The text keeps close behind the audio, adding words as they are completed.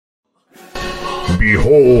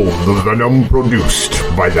Behold the venom produced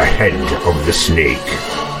by the head of the snake.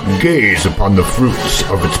 Gaze upon the fruits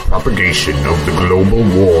of its propagation of the global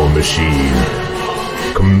war machine,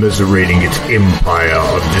 commiserating its empire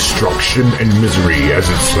of destruction and misery as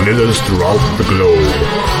it slithers throughout the globe,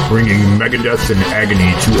 bringing megadeath and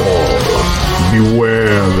agony to all.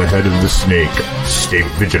 Beware the head of the snake. Stay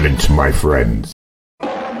vigilant, my friends.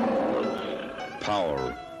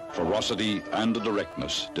 Power, ferocity, and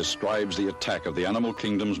directness describes the attack of the animal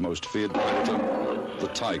kingdom's most feared predator, the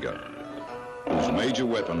tiger, whose major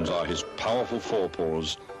weapons are his powerful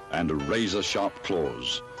forepaws and razor-sharp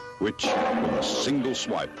claws, which, with a single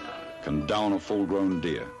swipe, can down a full-grown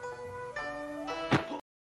deer.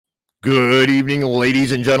 Good evening,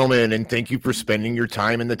 ladies and gentlemen, and thank you for spending your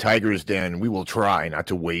time in the Tiger's Den. We will try not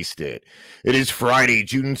to waste it. It is Friday,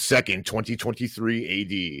 June 2nd, 2023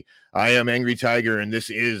 AD. I am Angry Tiger, and this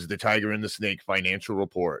is the Tiger and the Snake Financial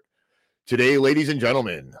Report. Today, ladies and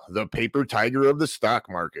gentlemen, the paper tiger of the stock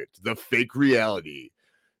market, the fake reality,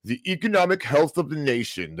 the economic health of the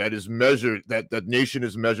nation that the nation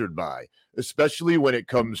is measured by, especially when it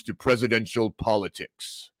comes to presidential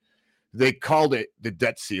politics. They called it the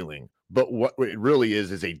debt ceiling, but what it really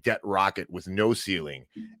is a debt rocket with no ceiling,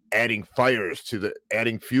 adding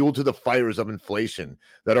fuel to the fires of inflation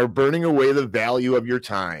that are burning away the value of your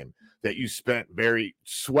time that you spent, very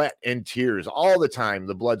sweat and tears, all the time,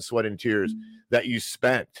 the blood, sweat, and tears that you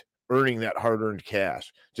spent earning that hard-earned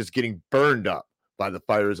cash, just getting burned up by the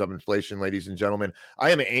fires of inflation, ladies and gentlemen. I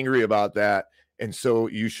am angry about that, and so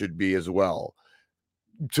you should be as well.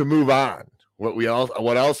 To move on,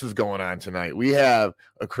 what else is going on tonight? We have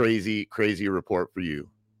a crazy report for you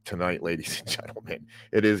tonight, ladies and gentlemen.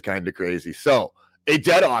 It is kind of crazy. So, a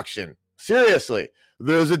debt auction. Seriously,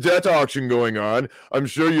 there's a debt auction going on. I'm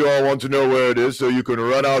sure you all want to know where it is so you can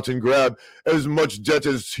run out and grab as much debt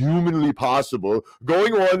as humanly possible.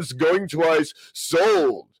 Going once, going twice,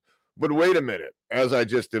 sold. But wait a minute, as I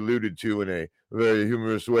just alluded to in a very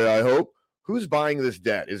humorous way, I hope, who's buying this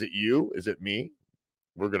debt? Is it you? Is it me?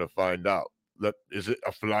 We're going to find out. Is it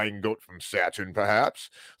a flying goat from Saturn,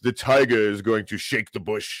 perhaps? The tiger is going to shake the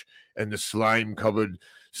bush, and the slime-covered,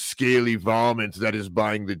 scaly vomit that is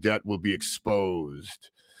buying the debt will be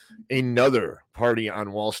exposed. Another party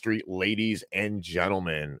on Wall Street, ladies and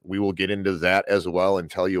gentlemen. We will get into that as well and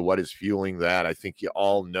tell you what is fueling that. I think you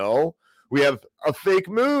all know. We have a fake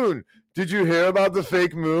moon. Did you hear about the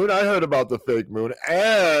fake moon? I heard about the fake moon.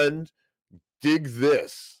 And dig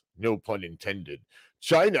this, no pun intended.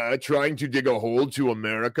 China trying to dig a hole to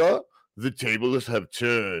America? The tables have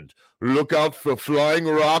turned. Look out for flying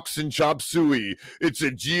rocks and chop suey. It's a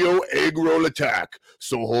geo-egg roll attack.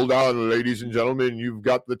 So hold on, ladies and gentlemen. You've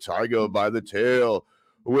got the tiger by the tail.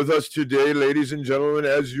 With us today, ladies and gentlemen,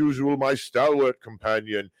 as usual, my stalwart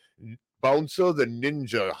companion, Bouncer the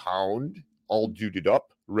Ninja Hound, all duded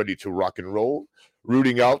up, ready to rock and roll,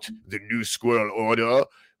 rooting out the New Squirrel Order,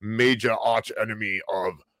 major arch enemy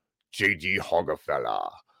of J.D. Hoggerfella.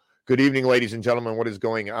 Good evening, ladies and gentlemen. What is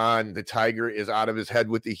going on? The tiger is out of his head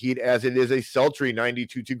with the heat, as it is a sultry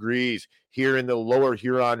 92 degrees here in the lower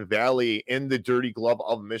Huron Valley in the dirty glove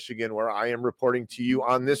of Michigan, where I am reporting to you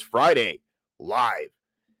on this Friday live.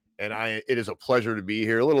 And it is a pleasure to be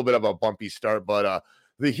here. A little bit of a bumpy start, but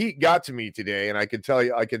the heat got to me today, and I can tell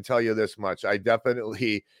you this much. I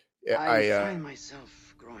find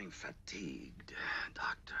myself growing fatigued,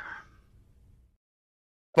 Doctor.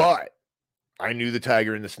 But I knew the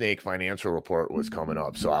Tiger and the Snake financial report was coming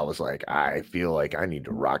up, so I was like, I feel like I need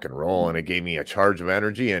to rock and roll, and it gave me a charge of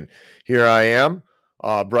energy, and here I am,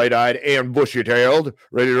 bright-eyed and bushy-tailed,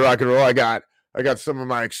 ready to rock and roll. I got some of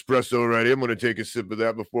my espresso ready. I'm going to take a sip of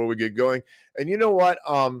that before we get going. And you know what?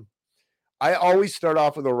 I always start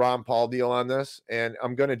off with a Ron Paul deal on this, and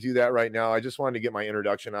I'm going to do that right now. I just wanted to get my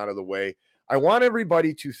introduction out of the way. I want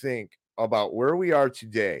everybody to think about where we are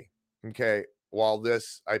today, okay? While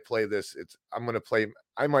I play this, I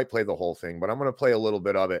might play the whole thing, but I'm going to play a little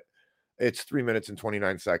bit of it. It's 3 minutes and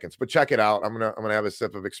 29 seconds, but check it out. I'm going to have a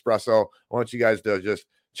sip of espresso. I want you guys to just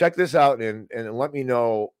check this out and let me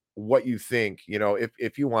know what you think,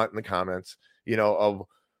 if you want, in the comments, of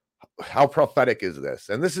how prophetic is this?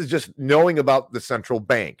 And this is just knowing about the central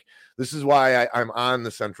bank. This is why I'm on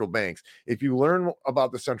the central banks. If you learn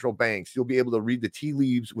about the central banks, you'll be able to read the tea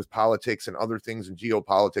leaves with politics and other things and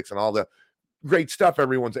geopolitics and all the great stuff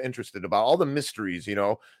everyone's interested about, all the mysteries,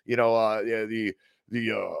 the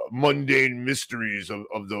mundane mysteries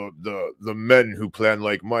of the men who plan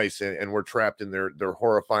like mice and we're trapped in their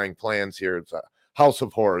horrifying plans here. It's a house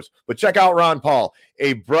of horrors. But check out Ron Paul,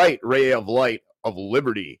 a bright ray of light of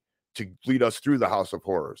liberty to lead us through the House of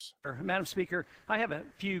Horrors. Madam Speaker, I have a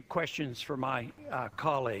few questions for my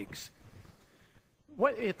colleagues.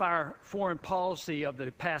 What if our foreign policy of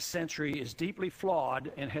the past century is deeply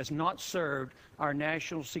flawed and has not served our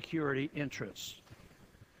national security interests?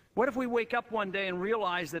 What if we wake up one day and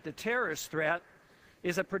realize that the terrorist threat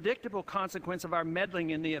is a predictable consequence of our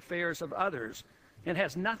meddling in the affairs of others and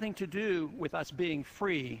has nothing to do with us being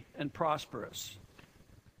free and prosperous?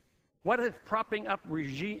 What if propping up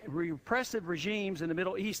repressive regimes in the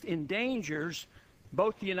Middle East endangers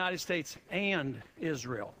both the United States and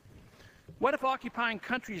Israel? What if occupying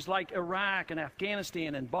countries like Iraq and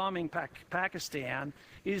Afghanistan and bombing Pakistan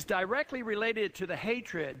is directly related to the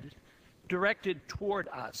hatred directed toward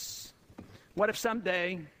us? What if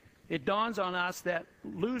someday it dawns on us that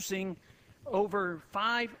losing over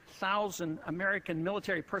 5,000 American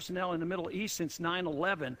military personnel in the Middle East since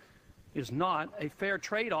 9/11 is not a fair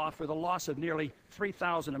trade-off for the loss of nearly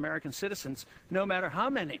 3,000 American citizens, no matter how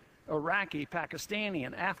many Iraqi, Pakistani,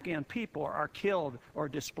 and Afghan people are killed or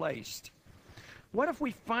displaced? What if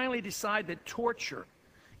we finally decide that torture,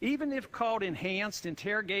 even if called enhanced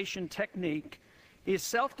interrogation technique, is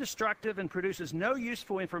self-destructive and produces no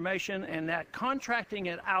useful information, and that contracting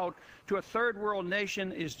it out to a third world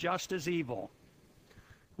nation is just as evil?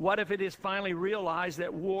 What if it is finally realized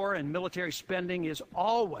that war and military spending is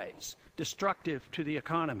always destructive to the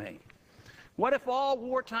economy? What if all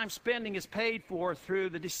wartime spending is paid for through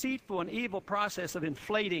the deceitful and evil process of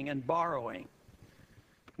inflating and borrowing?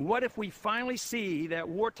 What if we finally see that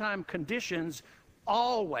wartime conditions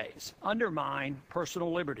always undermine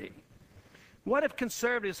personal liberty? What if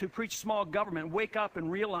conservatives who preach small government wake up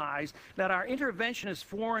and realize that our interventionist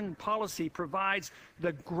foreign policy provides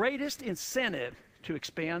the greatest incentive to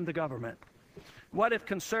expand the government? What if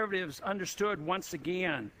conservatives understood once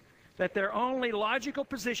again that their only logical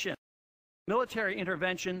position is military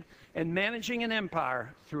intervention and managing an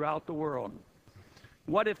empire throughout the world?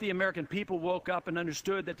 What if the American people woke up and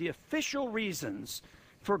understood that the official reasons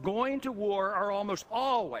for going to war are almost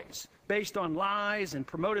always based on lies and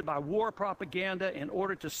promoted by war propaganda in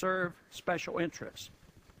order to serve special interests?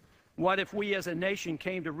 What if we as a nation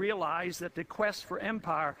came to realize that the quest for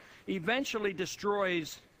empire eventually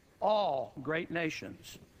destroys all great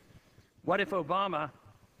nations? What if Obama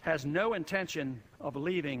has no intention of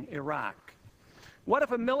leaving Iraq? What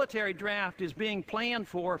if a military draft is being planned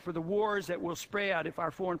for the wars that will spread if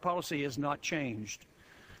our foreign policy is not changed?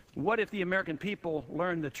 What if the American people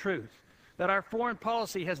learn the truth, that our foreign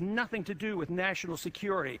policy has nothing to do with national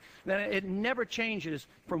security, that it never changes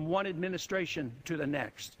from one administration to the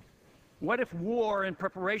next? What if war and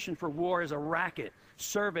preparation for war is a racket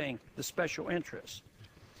serving the special interests?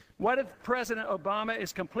 What if President Obama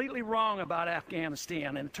is completely wrong about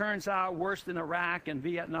Afghanistan and it turns out worse than Iraq and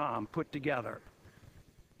Vietnam put together?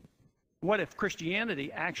 What if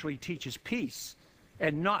Christianity actually teaches peace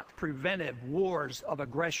and not preventive wars of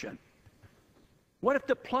aggression? What if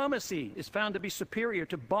diplomacy is found to be superior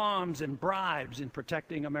to bombs and bribes in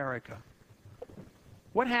protecting America?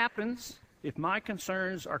 What happens if my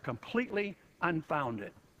concerns are completely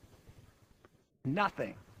unfounded?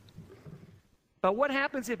 Nothing. But what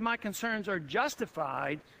happens if my concerns are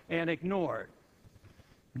justified and ignored?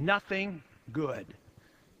 Nothing good.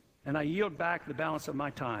 And I yield back the balance of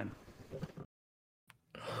my time.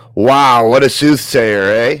 Wow, what a soothsayer,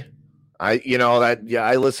 eh?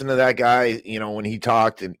 I listened to that guy, when he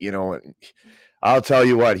talked, and I'll tell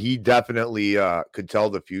you what, he definitely could tell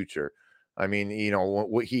the future. I mean,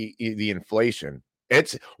 the inflation.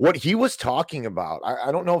 It's what he was talking about.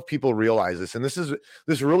 I don't know if people realize this, and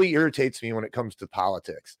this really irritates me when it comes to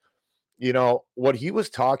politics. What he was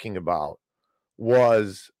talking about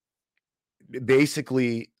was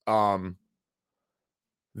basically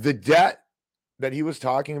the debt that he was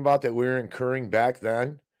talking about that we were incurring back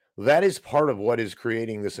then. That is part of what is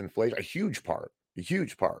creating this inflation, a huge part.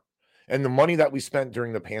 And the money that we spent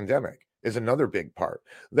during the pandemic is another big part.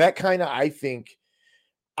 That kind of, I think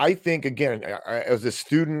again, as a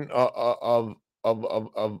student of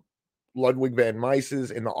Ludwig van Mises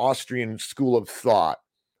in the Austrian school of thought,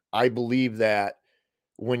 I believe that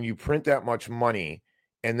when you print that much money,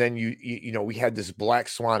 and then we had this black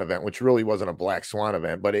swan event, which really wasn't a black swan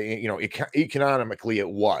event, but economically it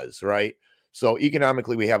was, right? So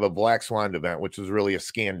economically, we have a black swan event, which was really a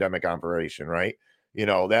scandemic operation, right?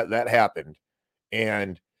 That happened.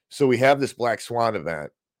 And so we have this black swan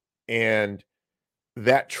event, and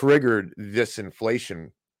that triggered this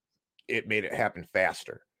inflation. It made it happen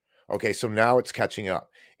faster. Okay, so now it's catching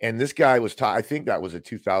up. And this guy was I think that was a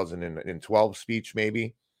 2012 speech,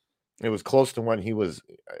 maybe. It was close to when he was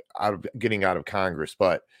getting out of Congress.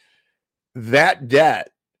 But that debt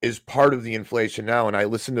is part of the inflation now. And I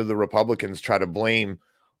listen to the Republicans try to blame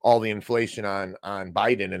all the inflation on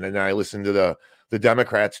Biden, and then I listen to the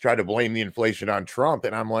Democrats try to blame the inflation on Trump,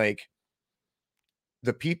 and I'm like,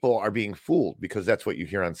 the people are being fooled, because that's what you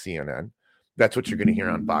hear on CNN. That's what you're going to hear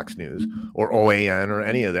on Fox News or OAN or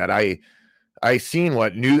any of that. I seen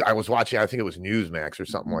what news I was watching. I think it was Newsmax or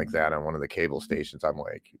something like that on one of the cable stations. I'm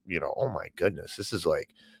like, oh my goodness, this is like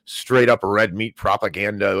straight up red meat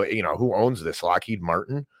propaganda. Who owns this? Lockheed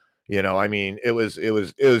Martin? I mean, it was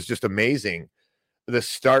just amazing, the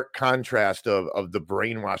stark contrast of the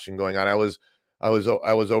brainwashing going on. I was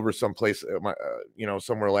over someplace,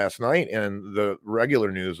 somewhere last night, and the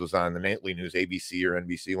regular news was on, the nightly news, ABC or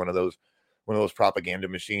NBC, one of those propaganda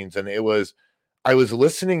machines, and I was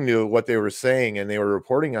listening to what they were saying, and they were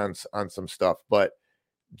reporting on some stuff, but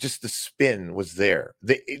just the spin was there.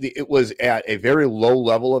 It was at a very low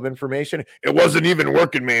level of information. It wasn't even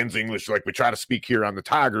working man's English like we try to speak here on the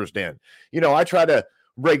Tiger's Den. I try to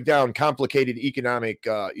break down complicated economic,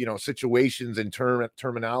 situations and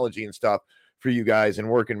terminology and stuff for you guys in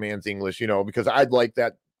working man's English, because I'd like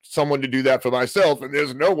someone to do that for myself, and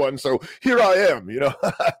there's no one. So here I am,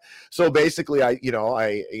 So basically, I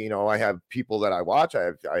have people that I watch. I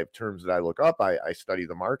have terms that I look up. I study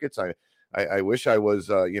the markets. I wish I was,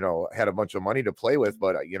 had a bunch of money to play with,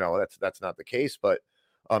 but that's not the case. But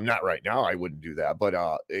not right now. I wouldn't do that. But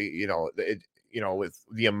with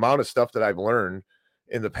the amount of stuff that I've learned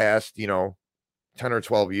in the past, 10 or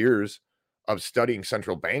 12 years of studying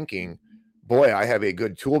central banking, boy, I have a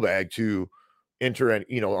good tool bag to enter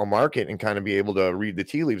a market and kind of be able to read the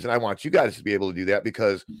tea leaves. And I want you guys to be able to do that,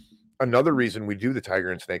 because another reason we do the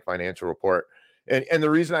Tiger and Snake Financial Report, and the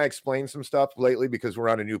reason I explained some stuff lately, because we're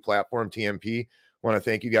on a new platform, TMP. Want to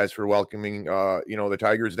thank you guys for welcoming, the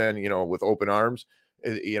Tigers Den, with open arms,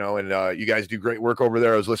 and you guys do great work over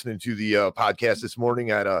there. I was listening to the podcast this morning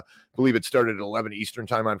at, I believe it started at 11 Eastern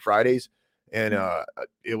time on Fridays. And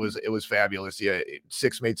it was fabulous. Yeah,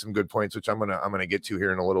 Six made some good points, which I'm gonna get to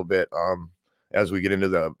here in a little bit, as we get into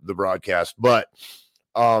the broadcast. But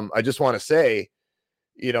I just want to say,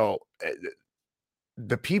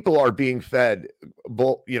 the people are being fed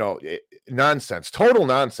nonsense, total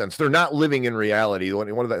nonsense. They're not living in reality.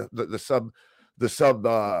 One of the sub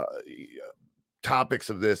topics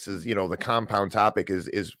of this is, the compound topic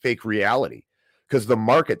is fake reality, because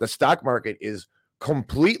the stock market is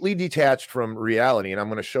completely detached from reality. And I'm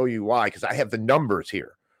going to show you why, because I have the numbers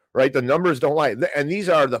here, right? The numbers don't lie. And these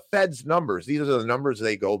are the Fed's numbers. These are the numbers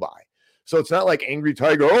they go by. So it's not like Angry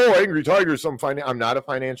Tiger. Oh, Angry Tiger, I'm not a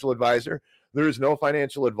financial advisor. There is no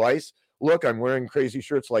financial advice. Look, I'm wearing crazy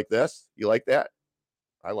shirts like this. You like that?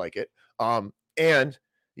 I like it. And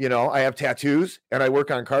I have tattoos and I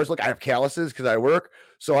work on cars. Look, I have calluses because I work.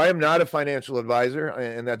 So I am not a financial advisor,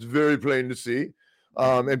 and that's very plain to see.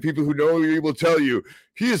 And people who know me will tell you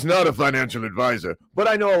he is not a financial advisor. But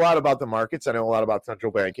I know a lot about the markets. I know a lot about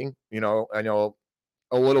central banking. I know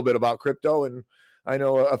a little bit about crypto, and I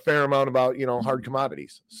know a fair amount about, hard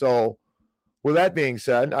commodities. So with that being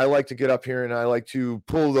said, I like to get up here and I like to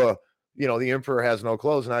pull the emperor has no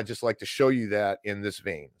clothes, and I just like to show you that in this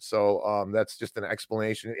vein. So that's just an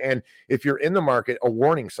explanation. And if you're in the market, a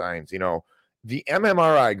warning signs, the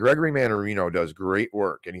MMRI, Gregory Mannarino does great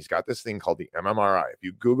work, and he's got this thing called the MMRI. If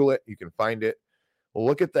you Google it, you can find it. Well,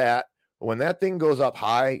 look at that. When that thing goes up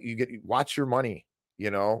high, watch your money.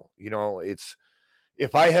 It's,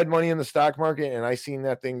 if I had money in the stock market and I seen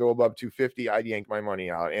that thing go above 250, I'd yank my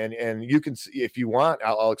money out. And you can see, if you want,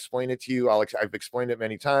 I'll explain it to you. I've explained it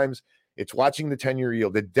many times. It's watching the 10-year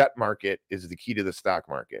yield. The debt market is the key to the stock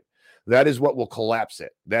market. That is what will collapse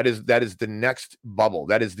it. That is the next bubble.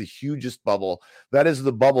 That is the hugest bubble. That is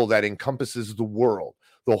the bubble that encompasses the world,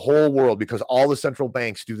 the whole world, because all the central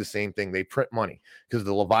banks do the same thing. They print money, because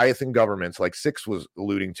the Leviathan governments, like Six was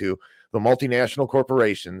alluding to, the multinational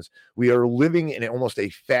corporations, we are living in almost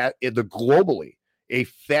globally, a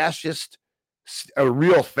fascist, a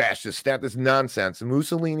real fascist, not this nonsense,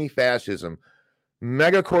 Mussolini fascism,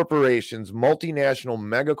 mega corporations, multinational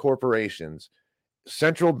mega corporations,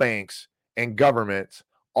 central banks, and governments,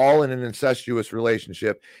 all in an incestuous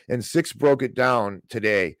relationship. And Six broke it down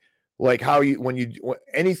today, like how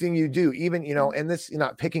anything you do, even, and this, you're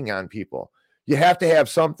not picking on people. You have to have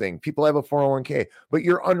something. People have a 401k, but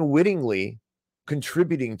you're unwittingly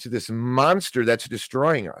contributing to this monster that's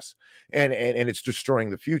destroying us, and it's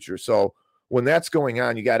destroying the future. So when that's going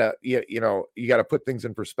on, you gotta put things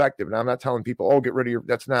in perspective. And I'm not telling people, oh, get rid of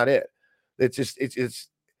that's not it. It's just, it's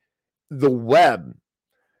the web.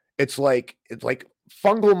 It's like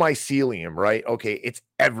fungal mycelium, right? Okay. It's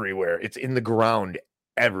everywhere. It's in the ground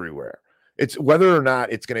everywhere. It's whether or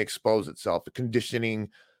not it's going to expose itself, the conditioning,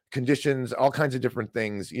 conditions, all kinds of different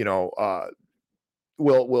things,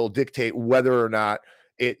 will dictate whether or not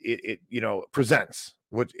it presents,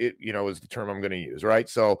 what it is the term I'm going to use, right?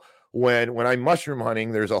 So when I'm mushroom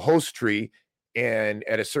hunting, there's a host tree, and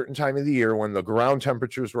at a certain time of the year, when the ground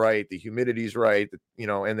temperature is right, the humidity is right,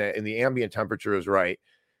 and the ambient temperature is right,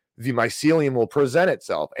 the mycelium will present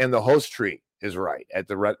itself, and the host tree is right at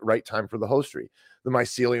the right time for the host tree. The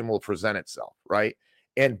mycelium will present itself, right?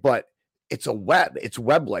 But it's a web. It's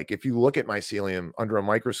web-like. If you look at mycelium under a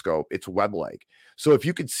microscope, it's web-like. So if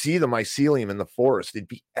you could see the mycelium in the forest, it'd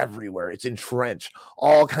be everywhere. It's entrenched,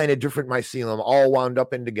 all kind of different mycelium, all wound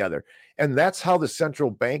up in together. And that's how the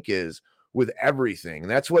central bank is with everything.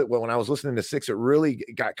 And that's what, when I was listening to Six, it really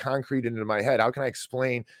got concrete into my head. How can I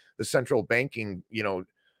explain the central banking,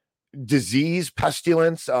 disease,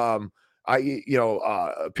 pestilence,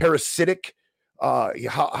 parasitic,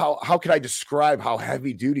 how could I describe how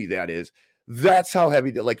heavy duty that is? That's how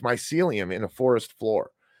heavy, like mycelium in a forest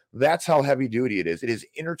floor. That's how heavy duty it is. It is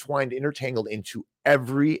intertwined, intertangled into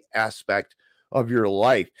every aspect of your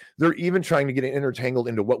life. They're even trying to get it intertangled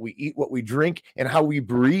into what we eat, what we drink, and how we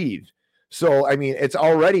breathe. So, I mean, it's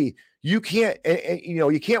already, you can't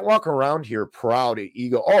walk around here proud of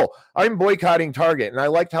ego. Oh, I'm boycotting Target. And I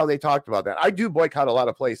liked how they talked about that. I do boycott a lot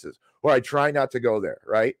of places where I try not to go there,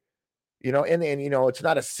 right? And it's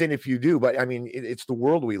not a sin if you do, but I mean, it's the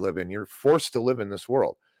world we live in. You're forced to live in this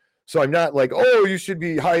world. So I'm not like, oh, you should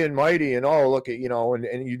be high and mighty and look at,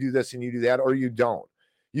 and you do this and you do that, or you don't.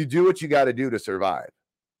 You do what you got to do to survive.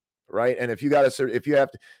 Right. And if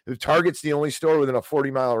Target's the only store within a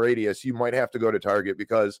 40-mile radius, you might have to go to Target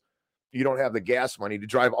because you don't have the gas money to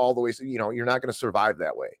drive all the way. So, you're not going to survive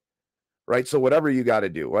that way. Right. So whatever you got to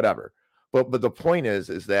do, whatever. But the point is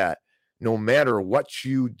that no matter what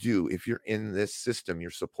you do, if you're in this system,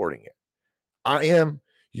 you're supporting it. I am,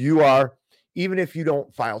 you are, even if you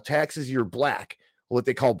don't file taxes, you're black, what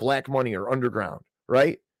they call black money or underground,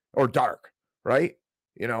 right? Or dark, right?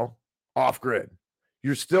 Off grid.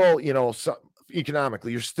 You're still,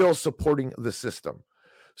 economically, you're still supporting the system.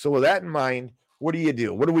 So with that in mind, what do you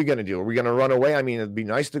do? What are we going to do? Are we going to run away? I mean, it'd be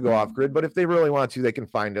nice to go off grid, but if they really want to, they can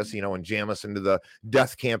find us, and jam us into the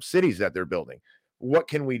death camp cities that they're building. What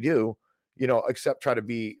can we do, except try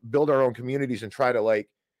to build our own communities and try to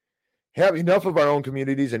have enough of our own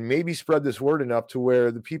communities and maybe spread this word enough to where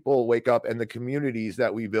the people wake up and the communities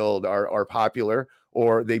that we build are popular,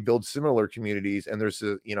 or they build similar communities and there's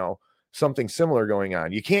something similar going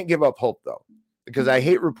on. You can't give up hope though, because I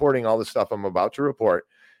hate reporting all the stuff I'm about to report.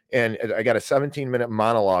 And I got a 17-minute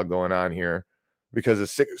monologue going on here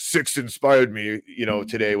because Six inspired me,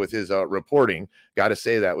 today with his reporting. Got to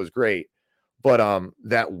say that was great. But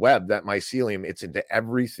that web, that mycelium, it's into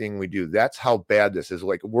everything we do. That's how bad this is.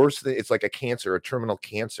 Like worse than, it's like a cancer, a terminal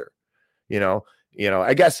cancer.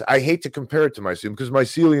 I guess I hate to compare it to mycelium because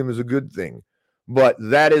mycelium is a good thing, but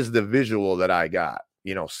that is the visual that I got.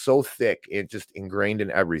 So thick, it just ingrained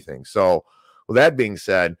in everything. So, with that being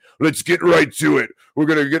said, let's get right to it. We're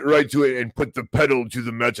going to get right to it and put the pedal to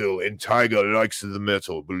the metal, and Tiger likes the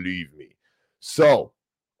metal, believe me. So,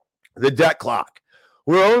 the debt clock.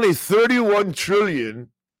 We're only 31 trillion.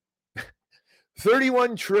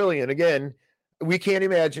 31 trillion. Again, we can't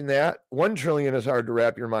imagine that. 1 trillion is hard to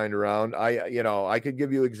wrap your mind around. I could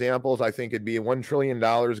give you examples. I think it'd be $1 trillion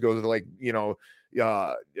goes to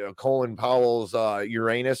Colin Powell's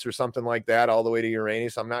Uranus or something like that, all the way to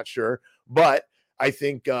Uranus. I'm not sure, but I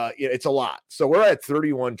think it's a lot. So we're at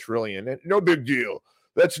 31 trillion, and no big deal.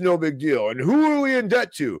 That's no big deal. And who are we in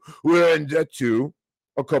debt to? We're in debt to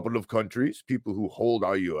a couple of countries, people who hold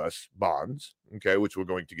our U.S. bonds, okay, which we're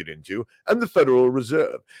going to get into, and the Federal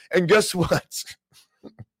Reserve. And guess what?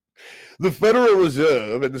 The Federal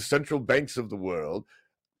Reserve and the central banks of the world,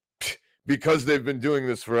 because they've been doing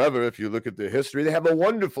this forever, if you look at the history, they have a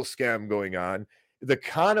wonderful scam going on. The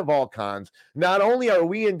con of all cons. Not only are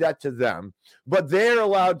we in debt to them, but they're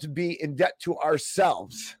allowed to be in debt to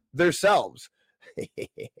ourselves, themselves.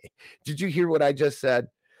 Did you hear what I just said?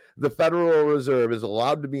 The Federal Reserve is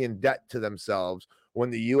allowed to be in debt to themselves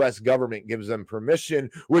when the U.S. government gives them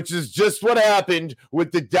permission, which is just what happened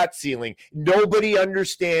with the debt ceiling. Nobody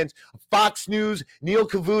understands. Fox News, Neil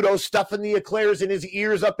Cavuto stuffing the eclairs in his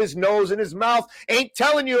ears, up his nose, and his mouth, ain't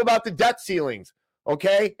telling you about the debt ceilings,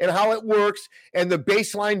 okay, and how it works, and the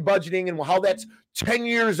baseline budgeting, and how that's 10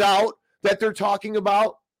 years out that they're talking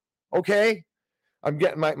about, okay? I'm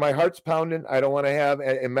getting my heart's pounding. I don't want to have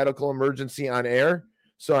a medical emergency on air.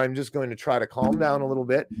 So I'm just going to try to calm down a little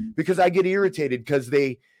bit because I get irritated because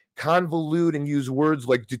they convolute and use words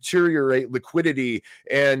like deteriorate, liquidity,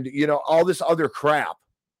 and all this other crap.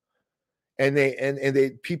 and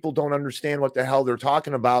they people don't understand what the hell they're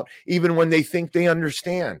talking about, even when they think they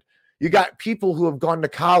understand. You got people who have gone to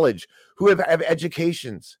college, who have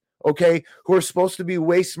educations, okay, who are supposed to be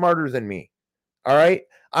way smarter than me. All right.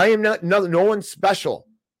 I am not, no one's special.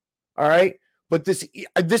 All right. But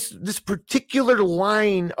this particular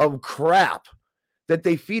line of crap that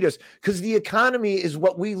they feed us, because the economy is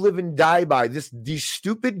what we live and die by. These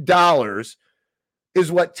stupid dollars is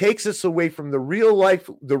what takes us away from the real life,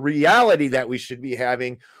 the reality that we should be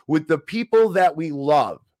having with the people that we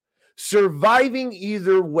love. Surviving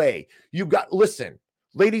either way. Listen,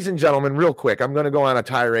 ladies and gentlemen, real quick, I'm going to go on a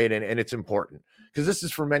tirade, and it's important because this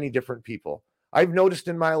is for many different people. I've noticed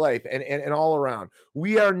in my life and all around,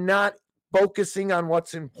 we are not focusing on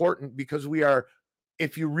what's important because we are,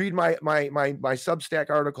 if you read my Substack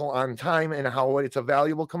article on time and how it's a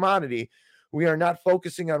valuable commodity, we are not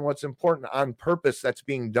focusing on what's important on purpose that's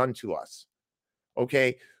being done to us.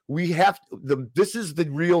 Okay. This is the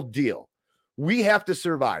real deal. We have to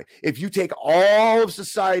survive. If you take all of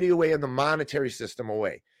society away and the monetary system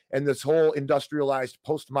away and this whole industrialized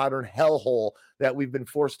postmodern hellhole that we've been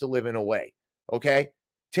forced to live in away, okay,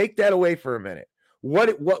 take that away for a minute.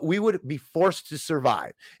 What we would be forced to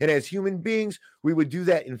survive. And as human beings, we would do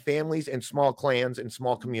that in families and small clans and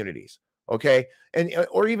small communities. Okay. And,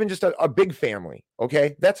 or even just a big family.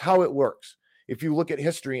 Okay. That's how it works. If you look at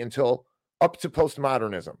history until up to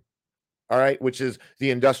postmodernism, all right, which is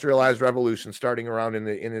the industrialized revolution starting around in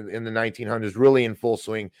the 1900s, really in full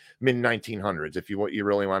swing, mid 1900s, if you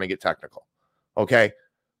really want to get technical. Okay.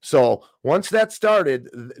 So once that started,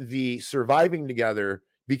 the surviving together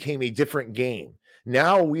became a different game.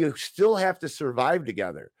 Now we still have to survive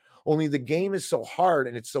together. Only the game is so hard,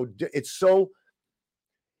 and it's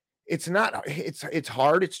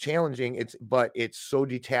hard, it's challenging, but it's so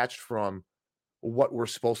detached from what we're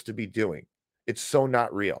supposed to be doing. It's so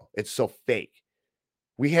not real. It's so fake.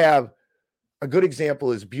 We have a good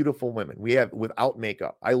example is beautiful women. We have without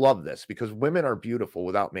makeup. I love this because women are beautiful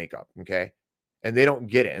without makeup. Okay. And they don't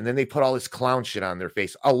get it. And then they put all this clown shit on their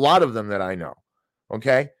face. A lot of them that I know.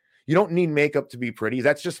 Okay. You don't need makeup to be pretty.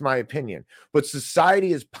 That's just my opinion. But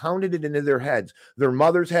society has pounded it into their heads, their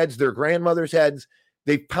mothers' heads, their grandmothers' heads.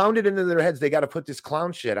 They've pounded into their heads. They got to put this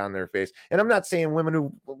clown shit on their face. And I'm not saying women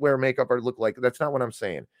who wear makeup or look like, that's not what I'm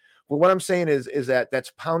saying. But what I'm saying is that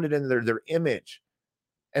that's pounded into their image.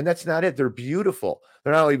 And that's not it. They're beautiful.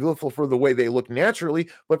 They're not only beautiful for the way they look naturally,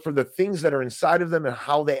 but for the things that are inside of them and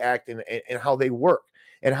how they act and how they work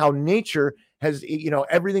and how nature has,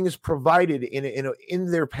 everything is provided in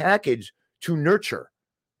their package to nurture.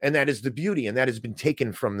 And that is the beauty, and that has been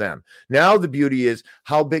taken from them. Now the beauty is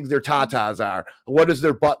how big their tatas are. What does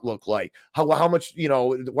their butt look like? How much,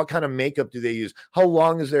 what kind of makeup do they use? How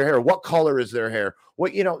long is their hair? What color is their hair?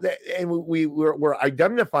 What, and we're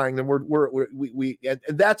identifying them.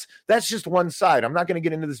 And that's just one side. I'm not going to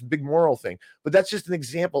get into this big moral thing, but that's just an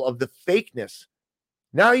example of the fakeness.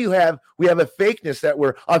 Now we have a fakeness that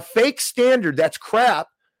we're a fake standard. That's crap.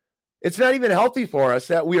 It's not even healthy for us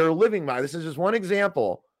that we are living by. This is just one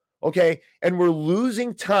example. Okay. And we're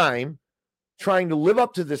losing time trying to live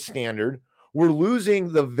up to this standard. We're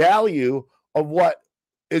losing the value of what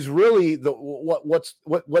is really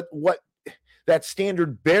what that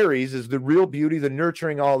standard buries is the real beauty, the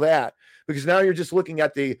nurturing, all that, because now you're just looking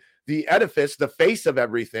at the edifice, the face of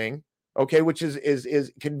everything. Okay. Which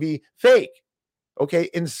is can be fake. Okay,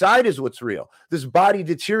 inside is what's real. This body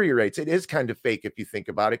deteriorates. It is kind of fake if you think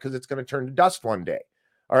about it, because it's going to turn to dust one day.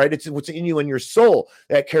 All right, it's what's in you and your soul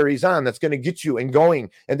that carries on. That's going to get you and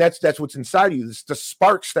going, and that's what's inside of you. It's the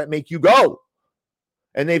sparks that make you go,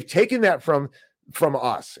 and they've taken that from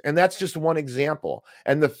us, and that's just one example.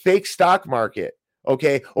 And the fake stock market,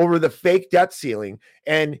 okay, over the fake debt ceiling,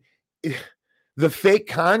 and the fake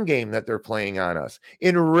con game that they're playing on us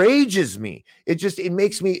enrages me. It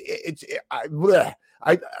makes me, I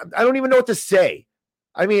don't even know what to say.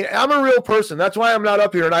 I mean, I'm a real person. That's why I'm not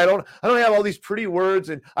up here, and I don't have all these pretty words,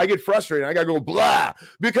 and I get frustrated. I got to go blah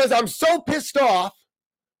because I'm so pissed off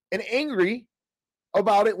and angry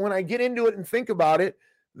about it when I get into it and think about it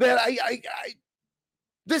that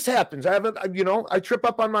this happens. I trip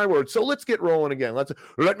up on my words. So let's get rolling again.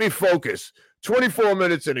 Let me focus. 24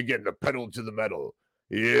 minutes in again, the pedal to the metal.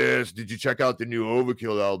 Yes. Did you check out the new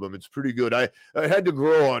Overkill album? It's pretty good. I had to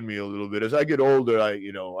grow on me a little bit. As I get older, I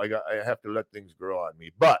have to let things grow on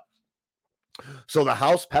me. But so the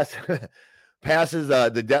House passes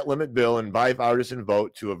the debt limit bill and bipartisan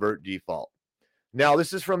vote to avert default. Now,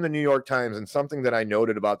 this is from the New York Times, and something that I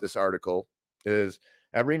noted about this article is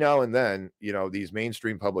every now and then, these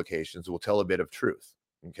mainstream publications will tell a bit of truth.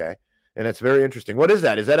 Okay. And it's very interesting. What is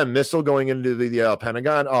that? Is that a missile going into the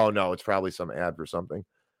Pentagon? Oh, no, it's probably some ad for something.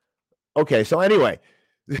 Okay, so anyway,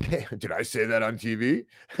 did I say that on TV?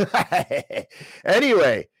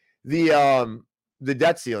 Anyway, the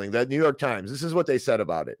debt ceiling, the New York Times, this is what they said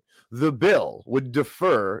about it. The bill would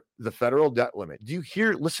defer the federal debt limit. Do you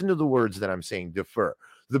hear? Listen to the words that I'm saying, defer.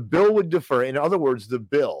 The bill would defer. In other words, the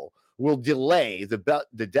bill will delay the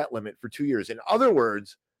debt limit for 2 years. In other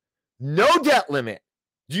words, no debt limit.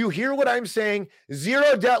 Do you hear what I'm saying?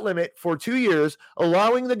 Zero debt limit for 2 years,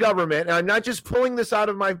 allowing the government, and I'm not just pulling this out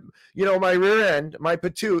of my, my rear end, my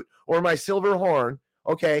patoot, or my silver horn.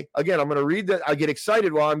 Okay, again, I'm going to read that. I get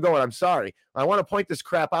excited while I'm going. I'm sorry. I want to point this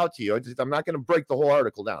crap out to you. I'm not going to break the whole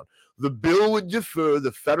article down. The bill would defer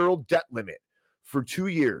the federal debt limit for 2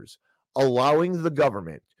 years, allowing the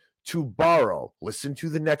government to borrow, listen to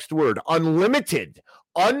the next word, unlimited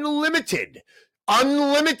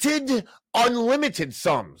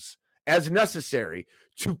sums as necessary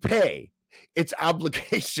to pay its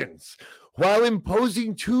obligations, while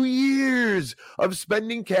imposing 2 years of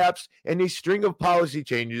spending caps and a string of policy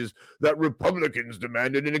changes that Republicans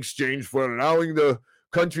demanded in exchange for allowing the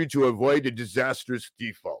country to avoid a disastrous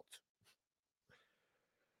default.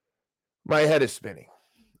 My head is spinning.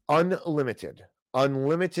 Unlimited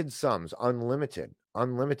sums, unlimited.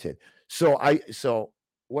 So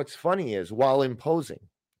what's funny is, while imposing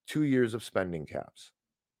 2 years of spending caps,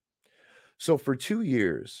 so for 2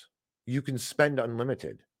 years you can spend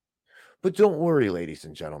unlimited. But don't worry, ladies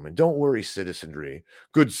and gentlemen. Don't worry, citizenry.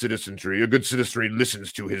 Good citizenry. A good citizenry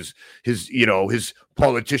listens to his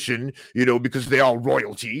politician, because they are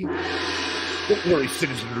royalty. Don't worry,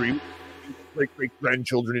 citizenry. Great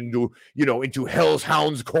grandchildren into hell's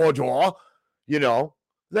hounds corridor.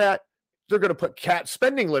 That they're going to put cat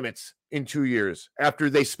spending limits in 2 years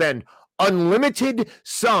after they spend unlimited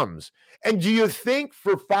sums. And do you think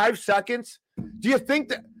for 5 seconds? Do you think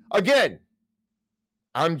that, again?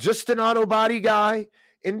 I'm just an auto body guy,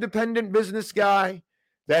 independent business guy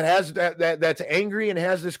that has that's angry and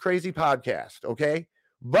has this crazy podcast, okay?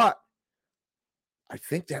 But I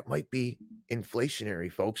think that might be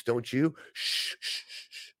inflationary, folks, don't you? Shh.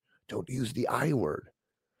 Don't use the I word.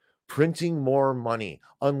 Printing more money,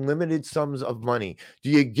 unlimited sums of money. Do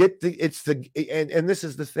you get and this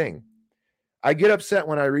is the thing. I get upset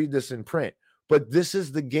when I read this in print, but this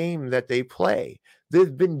is the game that they play.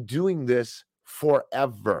 They've been doing this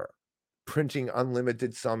forever, printing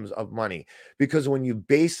unlimited sums of money, because when you do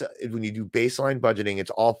baseline budgeting,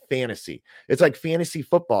 it's all fantasy. It's like fantasy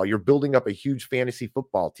football. You're building up a huge fantasy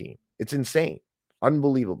football team. It's insane,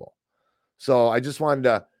 unbelievable. So I just wanted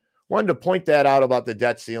to point that out about the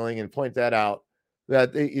debt ceiling, and point that out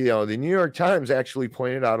that the New York Times actually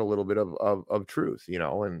pointed out a little bit of truth,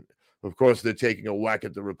 and of course they're taking a whack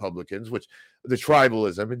at the Republicans, which the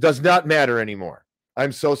tribalism, it does not matter anymore.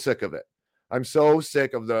 I'm so sick of it. I'm so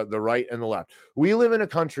sick of the right and the left. We live in a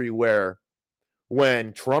country where,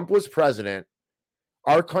 when Trump was president,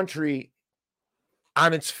 our country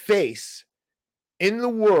on its face in the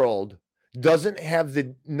world doesn't have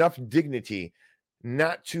enough dignity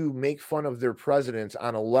not to make fun of their presidents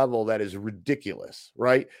on a level that is ridiculous,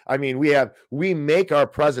 right? I mean, we make our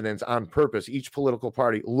presidents on purpose, each political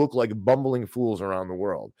party, look like bumbling fools around the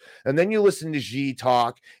world. And then you listen to Xi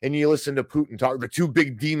talk, and you listen to Putin talk, the two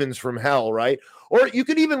big demons from hell, right? Or you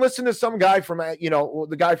could even listen to some guy from,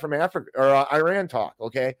 the guy from Africa or Iran talk,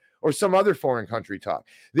 okay? Or some other foreign country talk.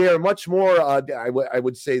 They are much more, I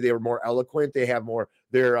would say they are more eloquent. They have more,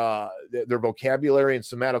 their vocabulary and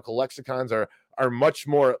semantical lexicons are much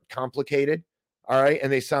more complicated, all right?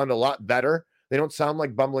 And they sound a lot better. They don't sound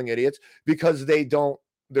like bumbling idiots, because they're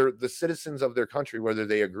the citizens of their country, whether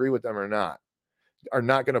they agree with them or not, are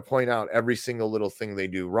not going to point out every single little thing they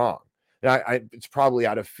do wrong. And it's probably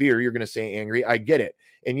out of fear. You're going to say angry. I get it.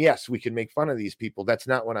 And yes, we can make fun of these people. That's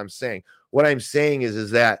not what I'm saying. What I'm saying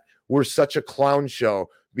is that we're such a clown show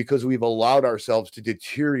because we've allowed ourselves to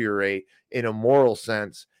deteriorate in a moral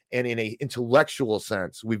sense and in an intellectual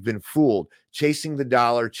sense. We've been fooled, chasing the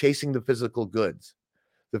dollar, chasing the physical goods.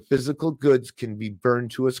 The physical goods can be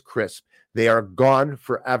burned to us crisp. They are gone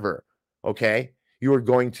forever, okay? You are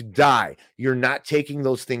going to die. You're not taking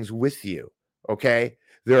those things with you, okay?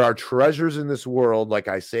 There are treasures in this world, like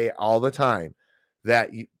I say all the time,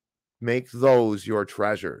 that you make those your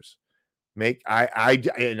treasures. And I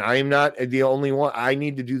am not the only one. I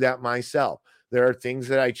need to do that myself. There are things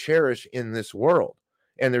that I cherish in this world,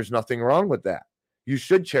 and there's nothing wrong with that. You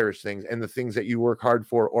should cherish things and the things that you work hard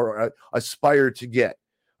for or aspire to get,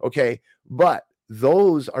 okay? But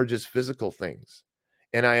those are just physical things,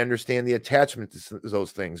 and I understand the attachment to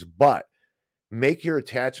those things. But make your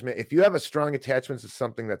attachment, if you have a strong attachment to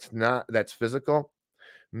something that's physical,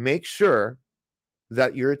 make sure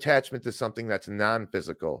that your attachment to something that's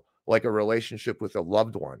non-physical, like a relationship with a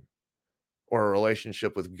loved one or a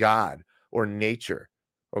relationship with God or nature,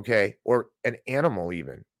 okay, or an animal,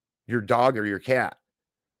 even your dog or your cat,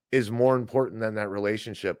 is more important than that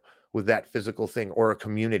relationship with that physical thing or a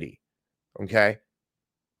community, okay,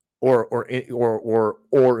 or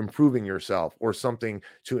improving yourself or something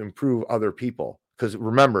to improve other people. Because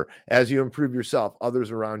remember, as you improve yourself,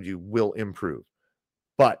 others around you will improve.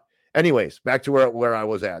 But anyways, back to where I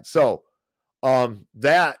was at. So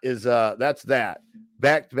that is that's that.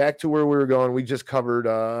 Back to where we were going. We just covered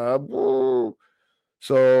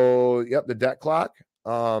so yep, the debt clock.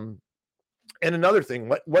 And another thing,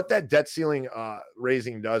 what that debt ceiling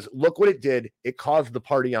raising does, look what it did. It caused the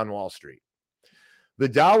party on Wall Street. The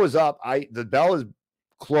Dow was up. The bell is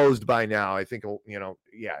closed by now. I think,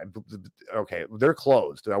 yeah, okay, they're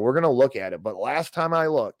closed. Now we're going to look at it. But last time I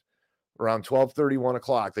looked, around 12:30, 1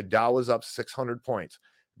 o'clock, the Dow was up 600 points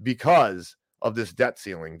because of this debt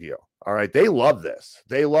ceiling deal. All right. They love this.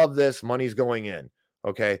 They love this. Money's going in.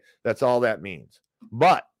 Okay. That's all that means.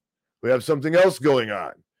 But we have something else going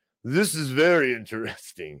on. This is very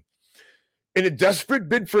interesting. In a desperate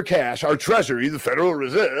bid for cash, our Treasury, the Federal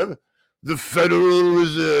Reserve,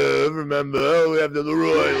 remember, we have the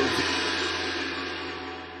royalty.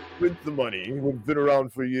 With the money, we've been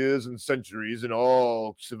around for years and centuries in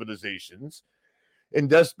all civilizations. In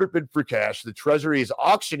desperate bid for cash, the Treasury is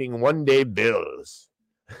auctioning one-day bills.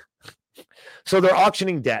 So they're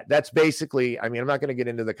auctioning debt. That's basically, I mean, I'm not going to get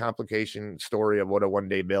into the complication story of what a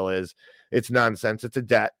one-day bill is. It's nonsense. It's a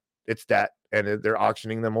debt. It's debt. And they're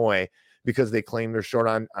auctioning them away because they claim they're short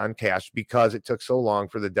on cash because it took so long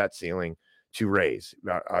for the debt ceiling to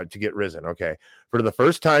get risen. Okay. For the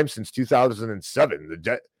first time since 2007,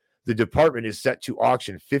 the department is set to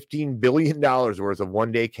auction $15 billion worth of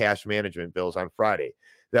one-day cash management bills on Friday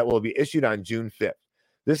that will be issued on June 5th.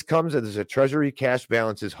 This comes as the Treasury cash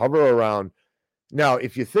balances hover around. Now,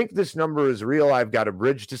 if you think this number is real, I've got a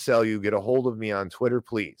bridge to sell you. Get a hold of me on Twitter,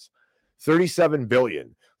 please. 37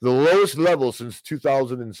 billion, the lowest level since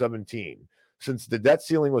 2017. Since the debt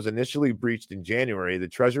ceiling was initially breached in January, the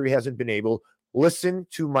Treasury hasn't been able, listen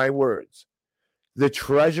to my words. The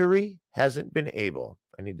Treasury hasn't been able,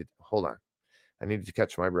 hold on. I need to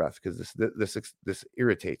catch my breath because this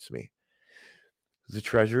irritates me. The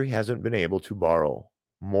Treasury hasn't been able to borrow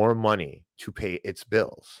more money to pay its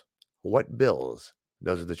bills. What bills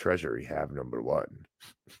does the Treasury have? Number one,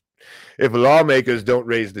 if lawmakers don't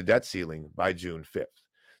raise the debt ceiling by June 5th,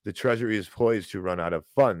 the Treasury is poised to run out of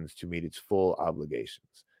funds to meet its full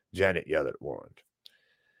obligations. Janet Yellen warned.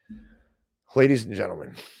 Ladies and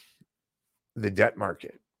gentlemen, the debt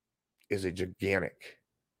market is a gigantic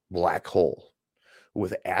black hole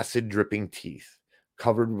with acid dripping teeth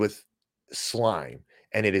covered with slime,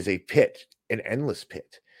 and it is a pit, an endless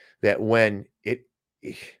pit, that when it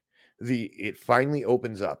finally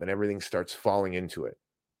opens up and everything starts falling into it,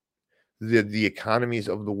 the economies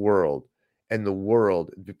of the world and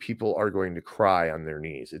the people are going to cry on their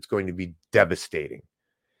knees. It's going to be devastating.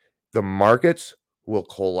 The markets will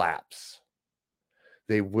collapse.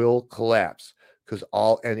 They will collapse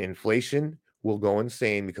and inflation will go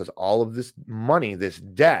insane because all of this money, this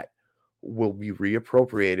debt, will be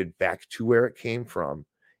reappropriated back to where it came from,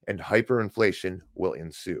 and hyperinflation will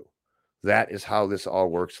ensue. That is how this all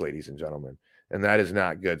works, ladies and gentlemen, and that is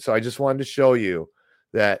not good. So I just wanted to show you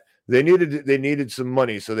that they needed some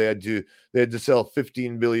money, so they had to sell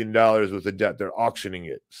 $15 billion worth of debt. They're auctioning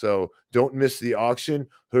it. So don't miss the auction.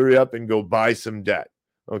 Hurry up and go buy some debt.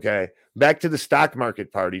 Okay. Back to the stock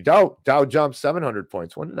market party. Dow jumped 700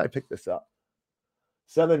 points. When did I pick this up?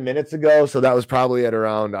 7 minutes ago. So that was probably at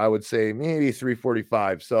around, I would say, maybe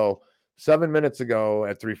 3:45. So 7 minutes ago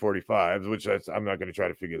at 3:45, which I'm not going to try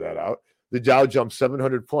to figure that out. The Dow jumped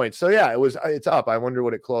 700 points. So yeah, it's up. I wonder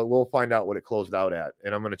what it closed. We'll find out what it closed out at.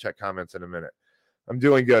 And I'm going to check comments in a minute. I'm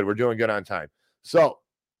doing good. We're doing good on time. So,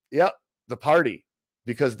 yep, the party,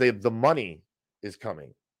 because the money is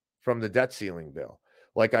coming from the debt ceiling bill.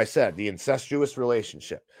 Like I said, the incestuous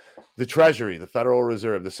relationship, the Treasury, the Federal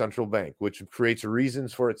Reserve, the central bank, which creates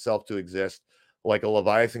reasons for itself to exist, like a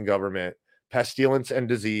Leviathan government, pestilence and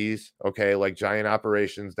disease, okay, like giant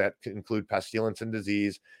operations that include pestilence and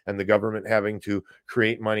disease, and the government having to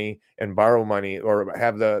create money and borrow money, or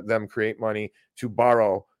have them create money to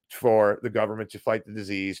borrow for the government to fight the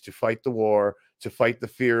disease, to fight the war, to fight the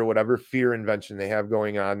fear, whatever fear invention they have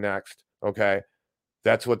going on next, okay?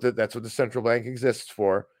 That's what the central bank exists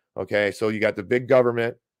for. Okay. So you got the big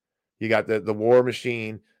government, you got the war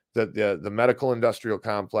machine, the medical industrial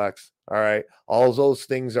complex, All right. All those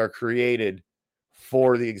things are created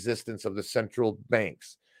for the existence of the central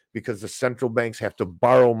banks, because the central banks have to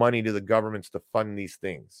borrow money to the governments to fund these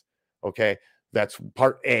things. Okay. That's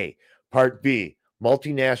part A. Part B,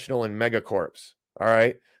 multinational and megacorps. All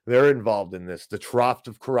right. They're involved in this. The trough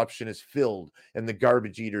of corruption is filled, and the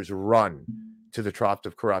garbage eaters run to the trough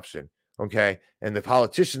of corruption. Okay. And the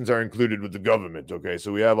politicians are included with the government. Okay.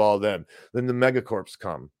 So we have all them. Then the megacorps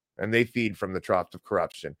come, and they feed from the trough of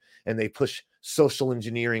corruption, and they push social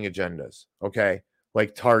engineering agendas. Okay.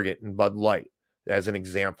 Like Target and Bud Light as an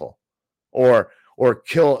example, or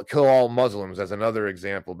kill all Muslims as another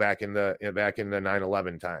example, back in the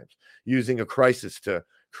 9/11 times, using a crisis to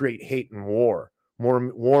create hate and war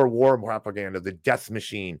propaganda, the death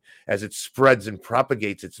machine, as it spreads and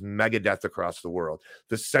propagates its mega death across the world.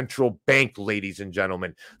 The central bank, ladies and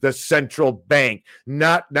gentlemen, the central bank,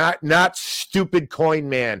 not stupid coin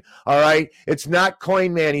man. All right. It's not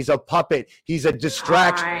coin man. He's a puppet. He's a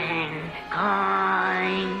distraction.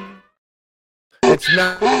 It's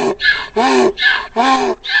not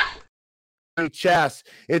chess.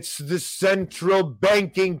 It's the central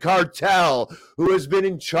banking cartel who has been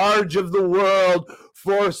in charge of the world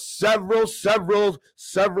for several centuries.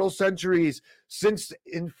 Since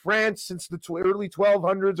in France, since the early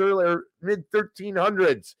 1200s, earlier mid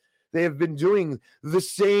 1300s, they have been doing the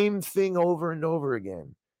same thing over and over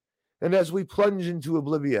again. And as we plunge into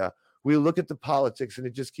oblivion, we look at the politics, and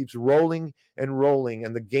it just keeps rolling and rolling,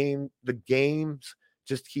 and the games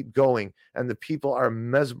just keep going, and the people are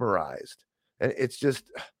mesmerized. And it's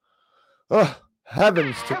just,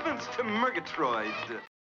 heavens to Murgatroyd.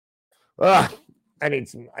 I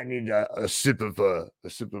need a sip of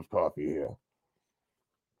coffee here.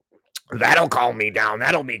 That'll calm me down.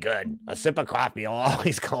 That'll be good. A sip of coffee will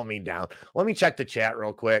always calm me down. Let me check the chat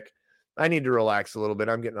real quick. I need to relax a little bit.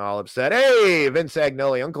 I'm getting all upset. Hey, Vince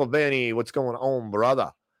Agnelli, Uncle Vinny, what's going on,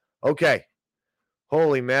 brother? Okay.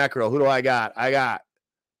 Holy mackerel. Who do I got? I got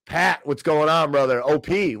Pat. What's going on, brother?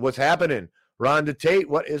 OP, what's happening? Rhonda Tate,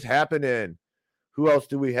 what is happening? Who else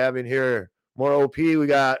do we have in here? More OP. We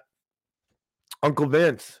got Uncle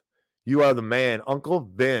Vince. You are the man. Uncle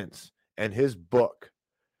Vince and his book,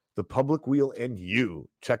 The Public Wheel and You.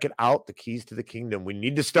 Check it out. The Keys to the Kingdom. We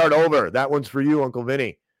need to start over. That one's for you, Uncle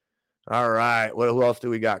Vinny. All right. Who else do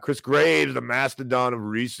we got? Chris Graves, the mastodon of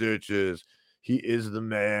researches. He is the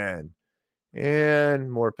man.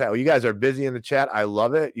 And more Pat. Well, you guys are busy in the chat. I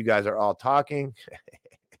love it. You guys are all talking.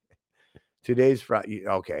 Today's Friday.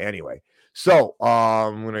 Okay. Anyway. So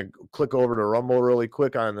I'm going to click over to Rumble really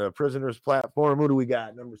quick on the prisoners platform. Who do we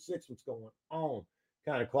got? Number 6. What's going on?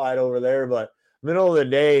 Kind of quiet over there, but middle of the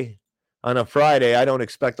day on a Friday, I don't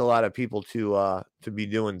expect a lot of people to be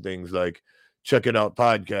doing things like checking out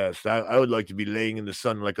podcasts. I would like to be laying in the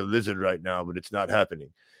sun like a lizard right now, but it's not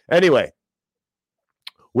happening. Anyway,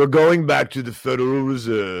 we're going back to the Federal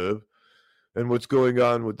Reserve and what's going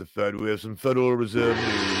on with the Fed. We have some Federal Reserve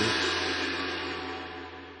news.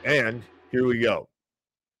 And here we go.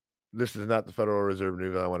 This is not the Federal Reserve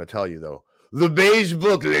news I want to tell you, though. The Beige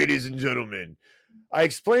Book, ladies and gentlemen. I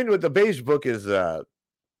explained what the Beige Book is.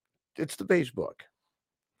 It's the Beige Book.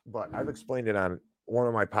 But I've explained it on one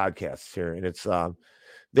of my podcasts here. And it's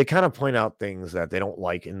they kind of point out things that they don't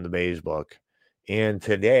like in the Beige Book. And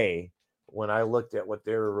today, when I looked at what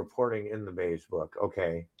they were reporting in the Beige Book,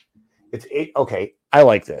 okay, I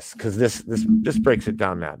like this because this breaks it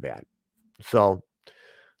down that bad. So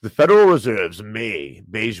the Federal Reserve's May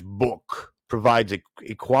Beige Book provides a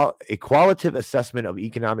qualitative assessment of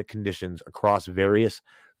economic conditions across various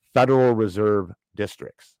Federal Reserve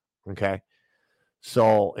districts. Okay.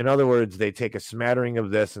 So in other words, they take a smattering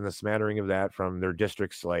of this and a smattering of that from their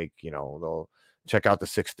districts. Like, they'll check out the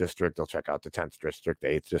 6th district. They'll check out the 10th district, the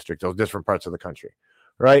 8th district, those different parts of the country.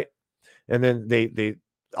 Right. And then they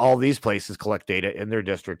all these places collect data in their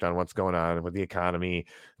district on what's going on with the economy,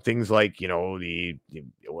 things like, what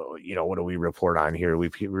do we report on here? We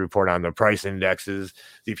report on the price indexes,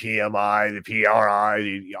 the PMI, the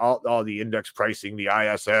PRI, all the index pricing, the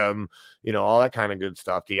ISM, all that kind of good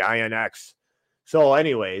stuff, the INX. So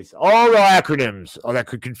anyways, all the acronyms that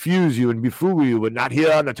could confuse you and befool you, but not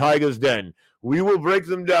here on the Tiger's Den. We will break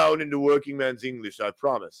them down into working man's English, I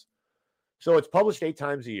promise. So it's published 8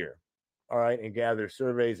 times a year. All right, and gather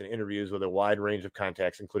surveys and interviews with a wide range of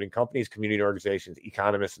contacts, including companies, community organizations,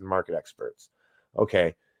 economists, and market experts.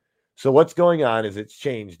 Okay, so what's going on is it's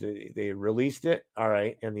changed. They released it, all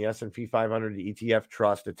right, and the S&P 500, the ETF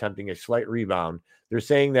trust, attempting a slight rebound. They're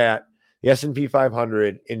saying that the S&P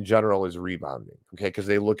 500 in general is rebounding, okay, because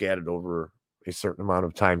they look at it over a certain amount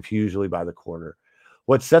of time, usually by the quarter.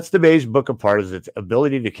 What sets the Beige Book apart is its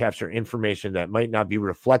ability to capture information that might not be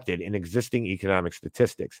reflected in existing economic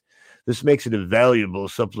statistics. This makes it a valuable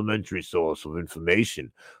supplementary source of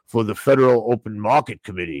information for the Federal Open Market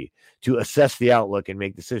Committee to assess the outlook and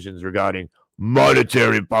make decisions regarding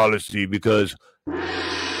monetary policy, because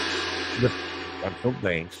the central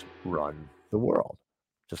banks run the world.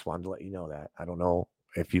 Just wanted to let you know that. I don't know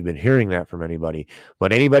if you've been hearing that from anybody,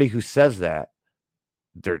 but anybody who says that,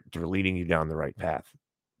 they're leading you down the right path.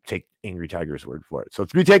 Take Angry Tiger's word for it. So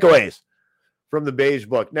 3 takeaways from the Beige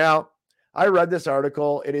Book. Now, I read this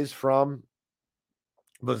article. It is from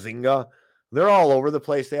Bazinga. They're all over the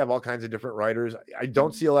place. They have all kinds of different writers. I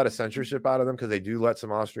don't see a lot of censorship out of them because they do let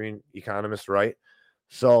some Austrian economists write.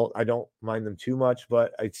 So I don't mind them too much,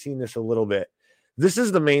 but I've seen this a little bit. This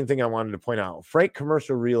is the main thing I wanted to point out. Freight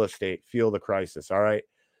commercial real estate feel the crisis. All right.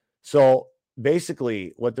 So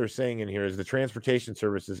basically what they're saying in here is the transportation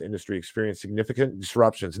services industry experienced significant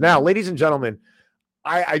disruptions. Now, ladies and gentlemen,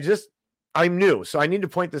 I'm new, so I need to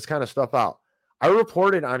point this kind of stuff out. I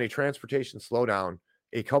reported on a transportation slowdown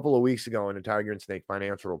a couple of weeks ago in a Tiger and Snake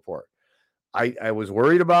financial report. I was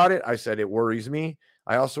worried about it. I said it worries me.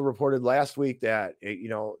 I also reported last week that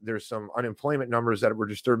there's some unemployment numbers that were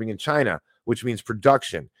disturbing in China, which means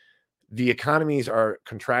production. The economies are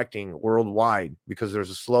contracting worldwide because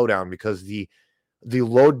there's a slowdown, because the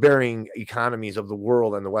load-bearing economies of the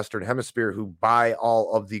world and the Western Hemisphere who buy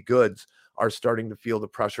all of the goods are starting to feel the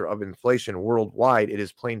pressure of inflation worldwide. It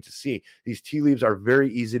is plain to see. These tea leaves are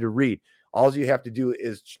very easy to read. All you have to do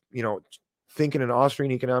is, think in an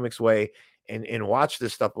Austrian economics way and watch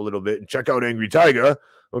this stuff a little bit and check out Angry Tiger,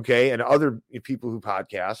 okay, and other people who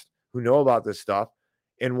podcast who know about this stuff.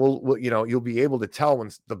 And you'll be able to tell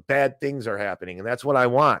when the bad things are happening. And that's what I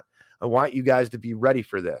want. I want you guys to be ready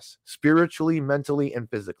for this spiritually, mentally, and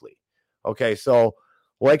physically. Okay. So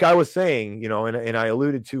like I was saying, and I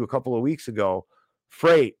alluded to a couple of weeks ago,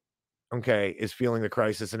 freight, okay, is feeling the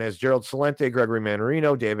crisis. And as Gerald Salente, Gregory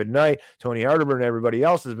Manarino, David Knight, Tony Arterburn, and everybody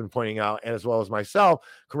else has been pointing out, and as well as myself,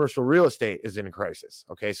 commercial real estate is in a crisis.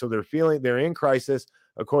 Okay. So they're in crisis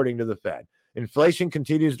according to the Fed. Inflation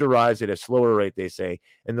continues to rise at a slower rate, they say,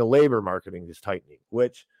 and the labor market is tightening,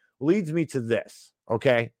 which leads me to this,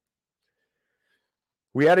 okay?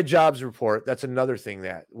 We had a jobs report. That's another thing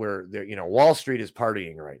that where Wall Street is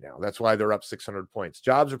partying right now. That's why they're up 600 points.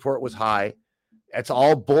 Jobs report was high. That's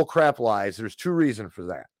all bullcrap lies. There's 2 reasons for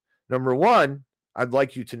that. Number one, I'd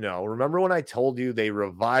like you to know, remember when I told you they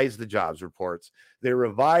revised the jobs reports? They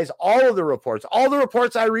revise all of the reports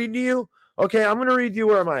I read to you. Okay, I'm going to read you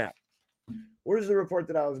where am I at. Where's the report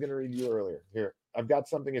that I was going to read you earlier? Here, I've got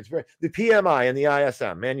something. It's the PMI and the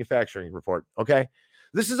ISM manufacturing report. Okay.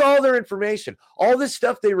 This is all their information. All this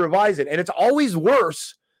stuff, they revise it. And it's always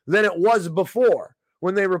worse than it was before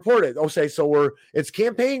when they reported. Okay. So it's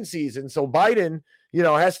campaign season. So Biden,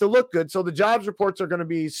 has to look good. So the jobs reports are going to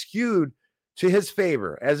be skewed to his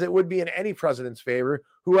favor, as it would be in any president's favor,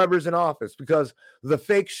 whoever's in office, because the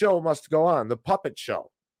fake show must go on. The puppet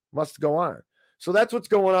show must go on. So that's what's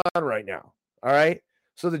going on right now. All right.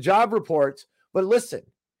 So the job reports, but listen,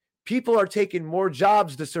 people are taking more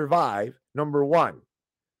jobs to survive. Number one,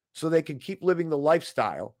 so they can keep living the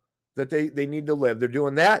lifestyle that they need to live. They're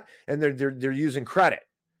doing that. And they're using credit.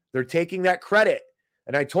 They're taking that credit.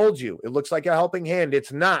 And I told you, it looks like a helping hand.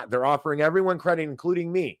 It's not. They're offering everyone credit,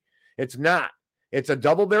 including me. It's not. It's a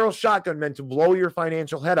double-barrel shotgun meant to blow your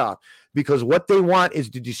financial head off, because what they want is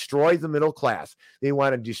to destroy the middle class. They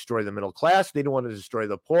want to destroy the middle class. They don't want to destroy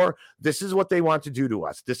the poor. This is what they want to do to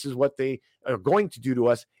us. This is what they are going to do to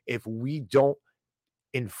us if we don't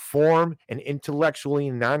inform and intellectually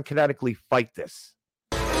and non-kinetically fight this.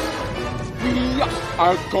 We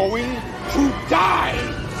are going to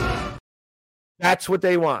die. That's what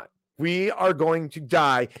they want. We are going to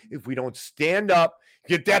die if we don't stand up,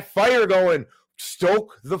 get that fire going.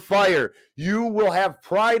 Stoke the fire. You will have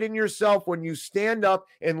pride in yourself when you stand up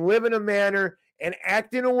and live in a manner and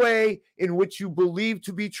act in a way in which you believe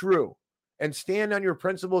to be true, and stand on your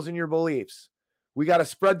principles and your beliefs. We got to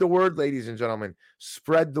spread the word, ladies and gentlemen.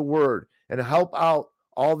 Spread the word and help out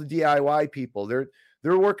all the DIY people. They're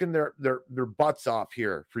working their butts off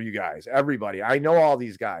here for you guys. Everybody. I know all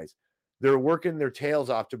these guys. They're working their tails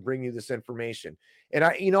off to bring you this information. And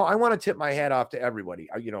I want to tip my hat off to everybody.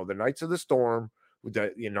 The Knights of the Storm, with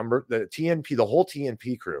the TNP, the whole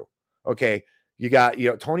TNP crew. Okay. You got,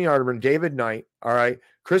 Tony Arterburn, David Knight. All right.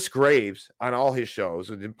 Chris Graves on all his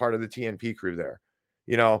shows, and part of the TNP crew there.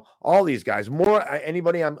 All these guys, more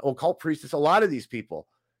anybody on Occult Priestess, a lot of these people,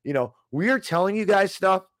 we are telling you guys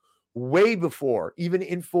stuff way before even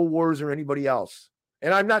InfoWars or anybody else.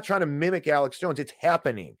 And I'm not trying to mimic Alex Jones. It's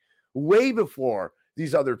happening way before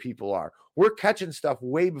these other people are. We're catching stuff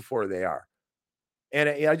way before they are. And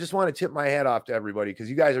I just want to tip my hat off to everybody because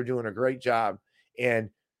you guys are doing a great job. And,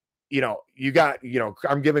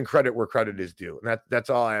 I'm giving credit where credit is due. And that's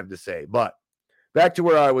all I have to say. But back to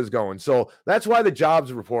where I was going. So that's why the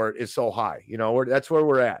jobs report is so high. That's where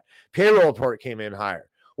we're at. Payroll report came in higher.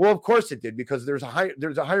 Well, of course it did, because there's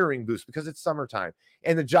a hiring boost because it's summertime.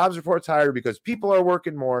 And the jobs report's higher because people are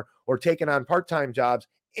working more or taking on part-time jobs.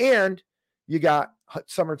 And you got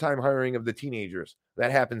summertime hiring of the teenagers.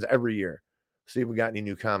 That happens every year. See if we got any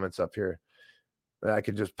new comments up here that I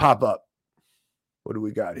could just pop up. What do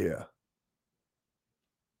we got here?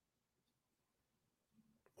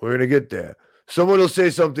 We're going to get there. Someone will say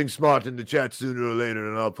something smart in the chat sooner or later,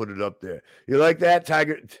 and I'll put it up there. You like that,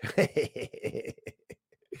 Tiger?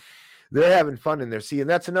 They're having fun in there. See, and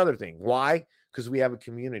that's another thing. Why? Because we have a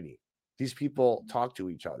community. These people talk to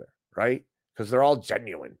each other, right? Because they're all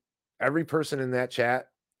genuine. Every person in that chat,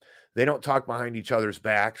 they don't talk behind each other's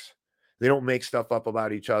backs. They don't make stuff up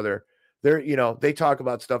about each other. They talk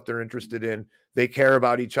about stuff they're interested in. They care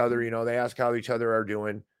about each other. They ask how each other are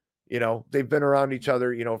doing. They've been around each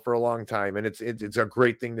other, for a long time. And it's a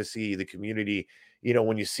great thing to see the community,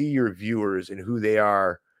 when you see your viewers and who they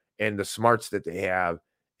are and the smarts that they have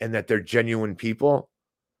and that they're genuine people.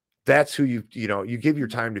 That's who you give your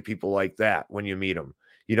time to people like that when you meet them.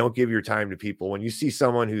 You don't give your time to people when you see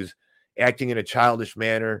someone who's acting in a childish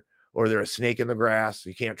manner, or they're a snake in the grass.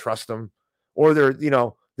 You can't trust them, or they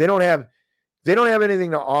don't have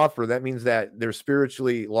anything to offer. That means that they're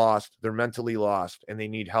spiritually lost, they're mentally lost, and they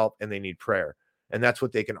need help and they need prayer. And that's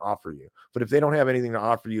what they can offer you. But if they don't have anything to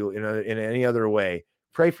offer you in any other way,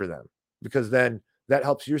 pray for them, because then that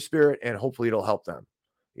helps your spirit and hopefully it'll help them.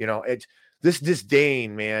 It's this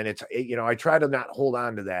disdain, man. I try to not hold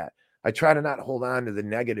on to that. I try to not hold on to the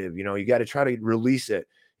negative. You got to try to release it.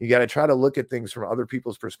 You got to try to look at things from other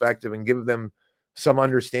people's perspective and give them some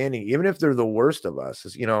understanding, even if they're the worst of us,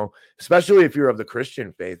 especially if you're of the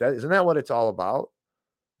Christian faith. Isn't that what it's all about?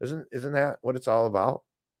 Isn't that what it's all about?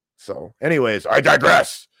 So anyways, I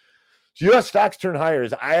digress. U.S. stocks turn higher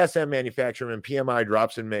as ISM manufacturing and PMI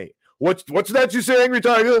drops in May. What's that you say, Angry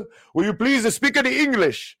Tiger? Will you please speak of the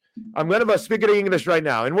English? I'm going to speak of the English right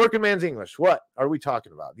now. In working man's English, what are we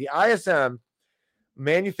talking about? The ISM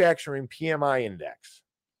manufacturing PMI index.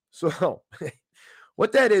 So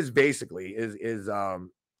what that is basically is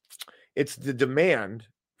it's the demand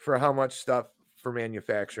for how much stuff for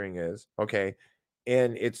manufacturing is, okay?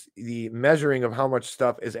 And it's the measuring of how much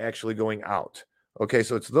stuff is actually going out. Okay,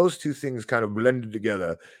 so it's those two things kind of blended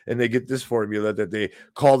together, and they get this formula that they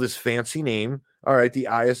call this fancy name, all right, the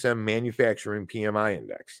ISM manufacturing PMI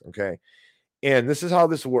index, okay? And this is how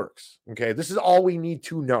this works, okay? This is all we need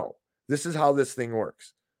to know. This is how this thing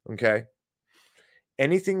works, okay?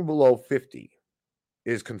 Anything below 50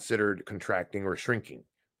 is considered contracting or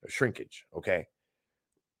shrinkage, okay?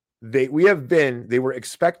 They were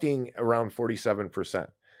expecting around 47%.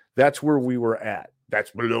 That's where we were at.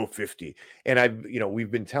 That's below 50. And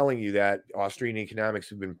we've been telling you that Austrian economics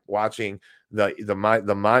have been watching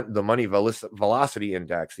the money velocity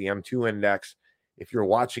index, the M2 index. If you're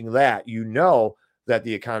watching that, that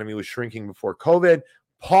the economy was shrinking before COVID.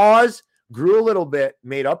 Pause, grew a little bit,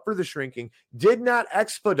 made up for the shrinking, did not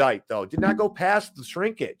expedite though, did not go past the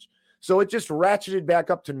shrinkage. So it just ratcheted back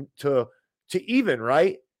up to even,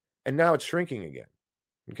 right? And now it's shrinking again.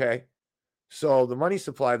 Okay. So the money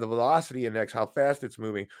supply, the velocity index, how fast it's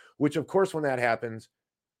moving, which of course, when that happens,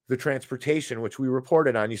 the transportation, which we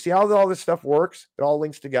reported on, you see how all this stuff works? It all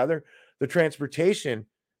links together. The transportation,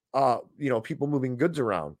 people moving goods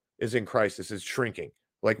around is in crisis, is shrinking,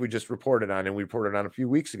 like we just reported on, and we reported on a few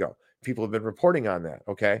weeks ago. People have been reporting on that.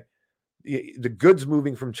 Okay. The goods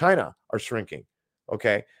moving from China are shrinking.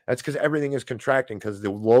 Okay. That's because everything is contracting, because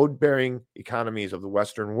the load-bearing economies of the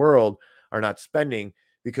Western world are not spending,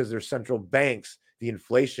 because their central banks, the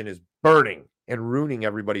inflation is burning and ruining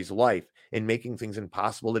everybody's life and making things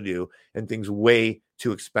impossible to do and things way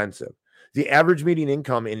too expensive. The average median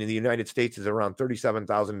income in the United States is around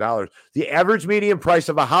 $37,000. The average median price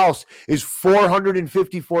of a house is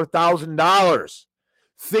 $454,000.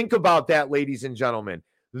 Think about that, ladies and gentlemen.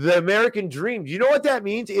 The American dream, do you know what that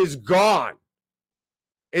means? Is gone.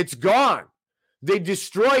 It's gone. They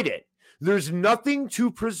destroyed it. There's nothing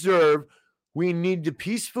to preserve. We need to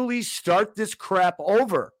peacefully start this crap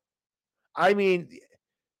over. I mean,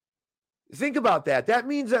 think about that. That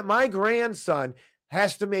means that my grandson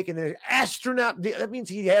has to make an astronaut. That means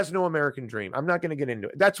he has no American dream. I'm not going to get into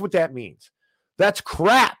it. That's what that means. That's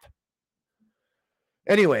crap.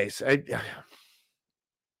 Anyways,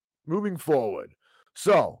 moving forward.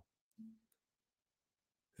 So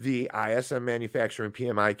the ISM manufacturing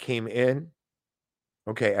PMI came in,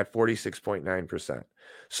 okay, at 46.9%.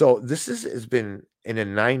 So this has been in a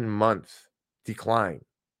 9-month decline,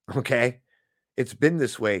 okay? It's been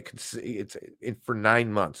this way for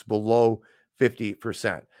 9 months, below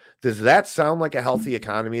 50%. Does that sound like a healthy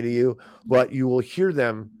economy to you? But you will hear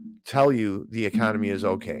them tell you the economy is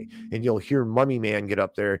okay. And you'll hear Mummy Man get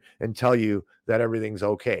up there and tell you that everything's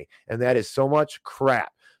okay. And that is so much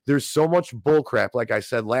crap. There's so much bull crap. Like I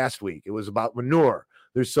said last week, it was about manure.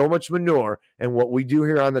 There's so much manure. And what we do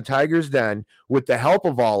here on the Tiger's Den, with the help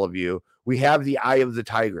of all of you, we have the eye of the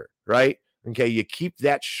tiger, right? Okay, you keep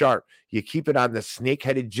that sharp. You keep it on the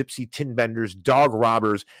snake-headed gypsy tin benders, dog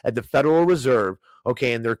robbers at the Federal Reserve,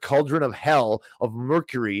 okay, and their cauldron of hell, of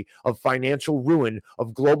mercury, of financial ruin,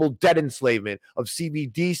 of global debt enslavement, of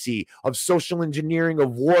CBDC, of social engineering,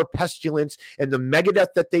 of war, pestilence, and the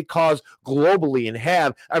megadeath that they cause globally and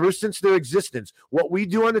have ever since their existence. What we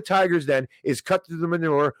do on the Tigers Den is cut through the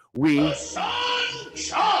manure.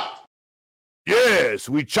 Yes,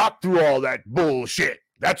 we chop through all that bullshit.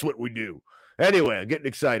 That's what we do. Anyway, I'm getting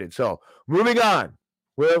excited. So, moving on.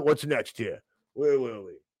 Well, what's next here? Where were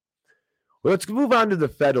we? Well, let's move on to the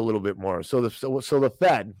Fed a little bit more. So the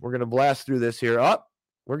Fed, we're going to blast through this here.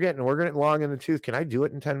 We're getting long in the tooth. Can I do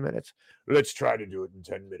it in 10 minutes? Let's try to do it in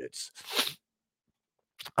 10 minutes.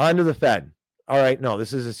 On to the Fed. All right, no,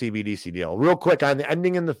 this is a CBDC deal. Real quick on the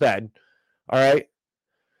ending in the Fed. All right.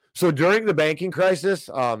 So during the banking crisis,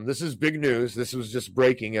 this is big news. This was just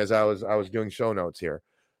breaking as I was doing show notes here.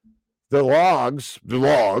 The logs,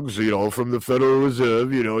 from the Federal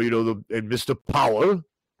Reserve, and Mr. Powell.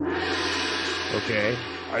 Okay.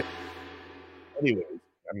 Anyway,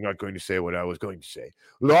 I'm not going to say what I was going to say.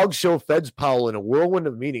 Logs show Fed's Powell in a whirlwind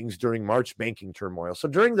of meetings during March banking turmoil. So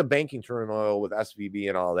during the banking turmoil with SVB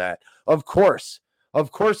and all that, of course,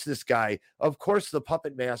 this guy, the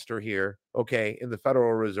puppet master here, okay, in the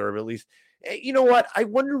Federal Reserve, at least, you know what? I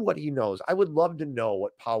wonder what he knows. I would love to know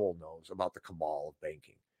what Powell knows about the cabal of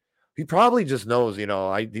banking. He probably just knows,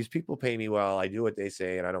 these people pay me well. I do what they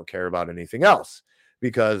say, and I don't care about anything else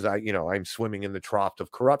because I'm swimming in the trough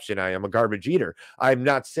of corruption. I am a garbage eater. I'm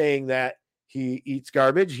not saying that he eats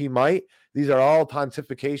garbage. He might. These are all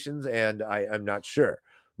pontifications, and I'm not sure.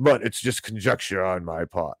 But it's just conjecture on my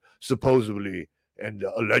part, supposedly and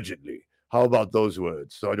allegedly. How about those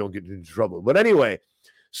words? So I don't get into trouble. But anyway,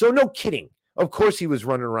 so no kidding. Of course he was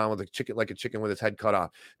running around with like a chicken with his head cut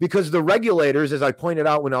off, because the regulators, as I pointed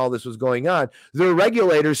out when all this was going on, the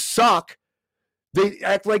regulators suck. They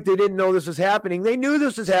act like they didn't know this was happening. They knew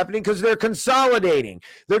this was happening because they're consolidating.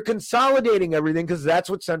 They're consolidating everything because that's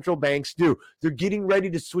what central banks do. They're getting ready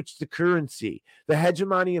to switch the currency. The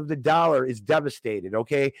hegemony of the dollar is devastated,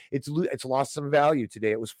 okay? It's lost some value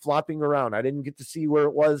today. It was flopping around. I didn't get to see where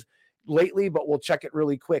it was lately, but we'll check it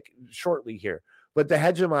really quick shortly here. But the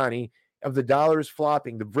hegemony of the dollar is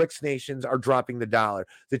flopping. The BRICS nations are dropping the dollar.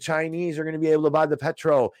 The Chinese are going to be able to buy the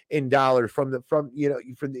petro in dollars from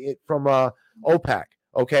OPEC.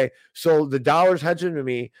 Okay, so the dollar's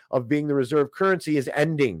hegemony of being the reserve currency is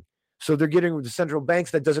ending. So they're getting the central banks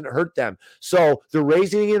that doesn't hurt them. So they're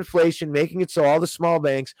raising inflation, making it so all the small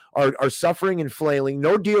banks are suffering and flailing.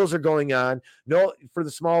 No deals are going on. No, for the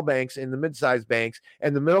small banks and the mid-sized banks,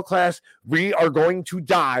 and the middle class, we are going to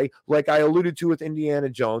die, like I alluded to with Indiana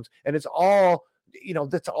Jones. And it's all,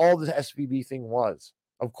 that's all the SVB thing was.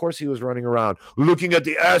 Of course, he was running around looking at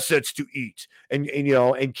the assets to eat and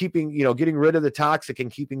keeping, getting rid of the toxic and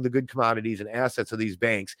keeping the good commodities and assets of these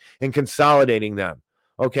banks and consolidating them.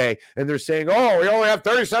 Okay. And they're saying, we only have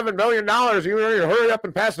 $37 million. You hurry up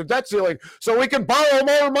and pass the debt ceiling so we can borrow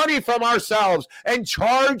more money from ourselves and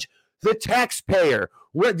charge the taxpayer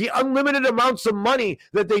with the unlimited amounts of money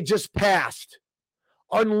that they just passed.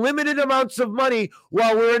 Unlimited amounts of money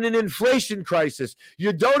while we're in an inflation crisis.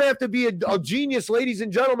 You don't have to be a genius, ladies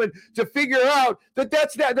and gentlemen, to figure out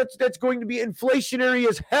that's going to be inflationary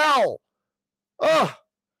as hell.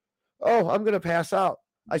 I'm going to pass out.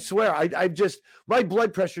 I swear, I just, my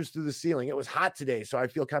blood pressure's through the ceiling. It was hot today, so I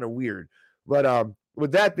feel kind of weird. But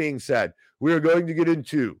with that being said, we are going to get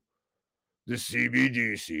into the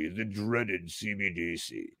CBDC, the dreaded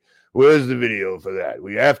CBDC. Where's the video for that?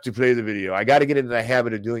 We have to play the video. I got to get into the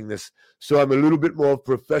habit of doing this so I'm a little bit more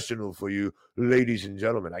professional for you, ladies and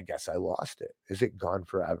gentlemen. I guess I lost it. Is it gone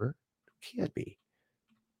forever? It can't be.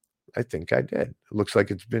 I think I did. It looks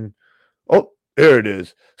like it's been... Oh, there it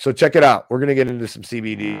is. So check it out. We're going to get into some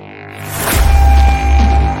CBD.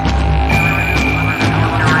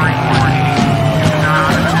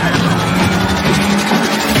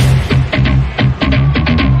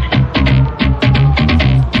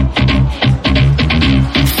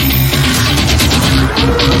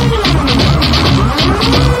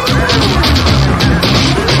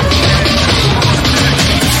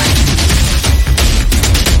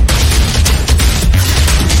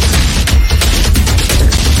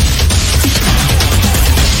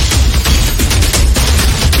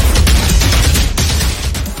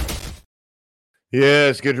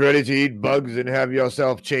 Yes, get ready to eat bugs and have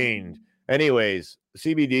yourself chained. Anyways,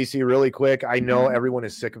 CBDC, really quick. I know everyone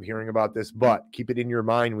is sick of hearing about this, but keep it in your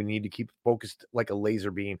mind. We need to keep focused like a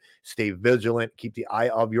laser beam. Stay vigilant. Keep the eye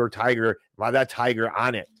of your tiger, by that tiger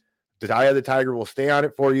on it. The eye of the tiger will stay on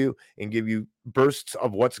it for you and give you bursts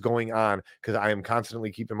of what's going on, because I am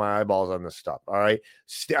constantly keeping my eyeballs on this stuff. All right.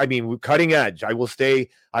 Cutting edge.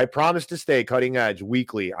 I promise to stay cutting edge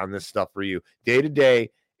weekly on this stuff for you, day to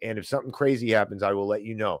day. And if something crazy happens, I will let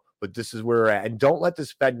you know. But this is where we're at. And don't let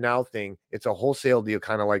this Fed Now thing, it's a wholesale deal,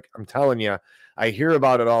 kind of like, I'm telling you, I hear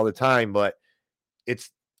about it all the time, but it's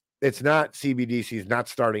not. CBDC is not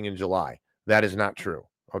starting in July. That is not true.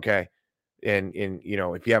 Okay. And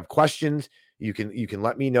if you have questions, you can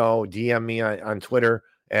let me know. DM me on Twitter.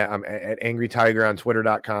 I'm at Angry Tiger on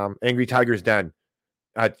Twitter.com. Angry Tiger's Den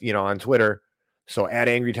on Twitter. So at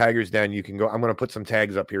Angry Tiger's Den, you can go. I'm going to put some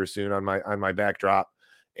tags up here soon on my backdrop.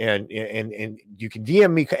 And you can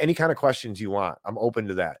DM me any kind of questions you want. I'm open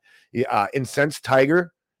to that.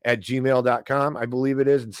 IncensedTiger@gmail.com. I believe it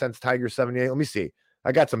is IncensedTiger78. Let me see.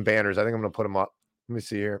 I got some banners. I think I'm going to put them up. Let me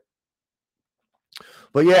see here.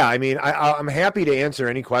 But yeah, I'm happy to answer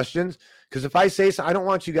any questions, because if I say so, I don't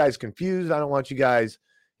want you guys confused. I don't want you guys,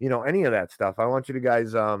 any of that stuff. I want you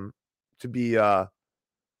guys to be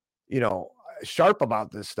sharp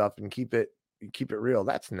about this stuff and keep it real.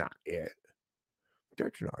 That's not it.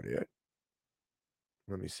 That's not it.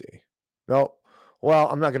 Let me see. No. Well,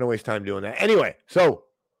 I'm not going to waste time doing that. Anyway, so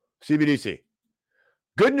CBDC.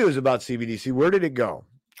 Good news about CBDC. Where did it go?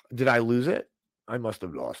 Did I lose it? I must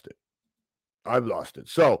have lost it. I've lost it.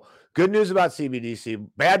 So good news about CBDC.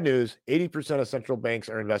 Bad news, 80% of central banks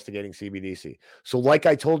are investigating CBDC. So like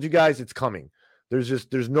I told you guys, it's coming.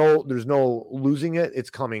 There's no losing it. It's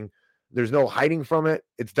coming. There's no hiding from it.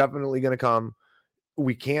 It's definitely going to come.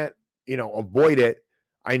 We can't, avoid it.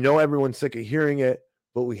 I know everyone's sick of hearing it,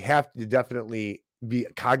 but we have to definitely be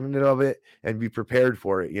cognizant of it and be prepared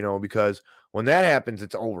for it, because when that happens,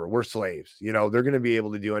 it's over. We're slaves. They're going to be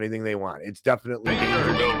able to do anything they want. It's definitely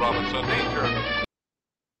Danger, Bill Robinson, danger.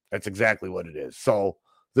 That's exactly what it is. So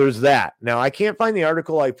there's that. Now, I can't find the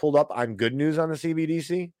article I pulled up on good news on the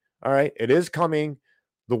CBDC. All right. It is coming.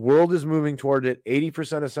 The world is moving toward it.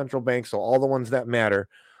 80% of central banks, so all the ones that matter.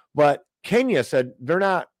 But Kenya said they're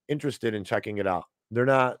not interested in checking it out. They're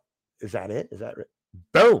not. Is that it? Is that right?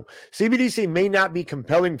 Boom. CBDC may not be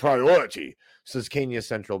compelling priority, says Kenya's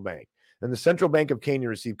central bank. And the Central Bank of Kenya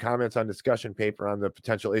received comments on discussion paper on the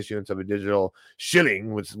potential issuance of a digital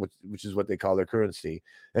shilling, which is what they call their currency,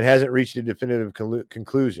 and hasn't reached a definitive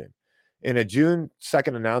conclusion. In a June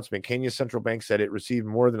 2nd announcement, Kenya's central bank said it received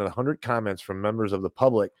more than 100 comments from members of the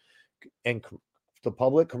public and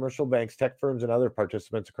commercial banks, tech firms, and other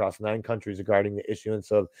participants across 9 countries regarding the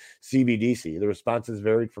issuance of CBDC. The responses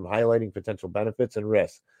varied from highlighting potential benefits and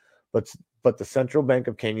risks. But the Central Bank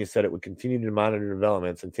of Kenya said it would continue to monitor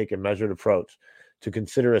developments and take a measured approach to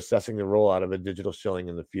consider assessing the rollout of a digital shilling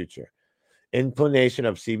in the future. Implementation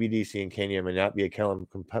of CBDC in Kenya may not be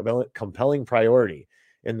a compelling priority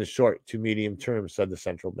in the short to medium term, said the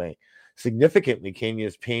central bank. Significantly,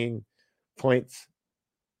 Kenya's pain points,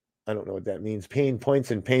 I don't know what that means, pain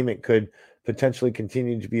points in payment could potentially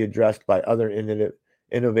continue to be addressed by other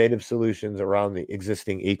innovative solutions around the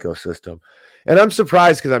existing ecosystem. And I'm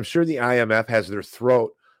surprised, because I'm sure the IMF has their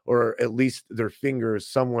throat, or at least their fingers,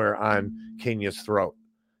 somewhere on Kenya's throat,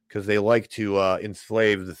 because they like to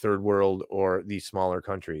enslave the third world or these smaller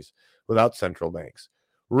countries without central banks.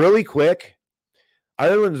 Really quick,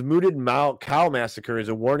 Ireland's mooted cow massacre is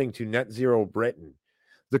a warning to net zero Britain.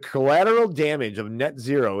 The collateral damage of net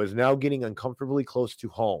zero is now getting uncomfortably close to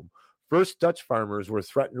home. First, Dutch farmers were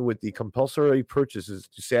threatened with the compulsory purchases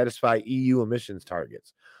to satisfy EU emissions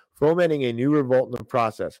targets, fomenting a new revolt in the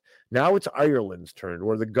process. Now it's Ireland's turn,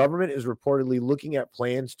 where the government is reportedly looking at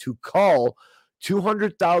plans to cull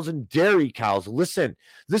 200,000 dairy cows. Listen,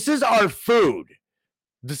 this is our food.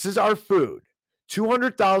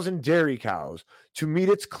 200,000 dairy cows to meet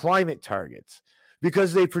its climate targets,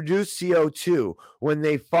 because they produce CO2 when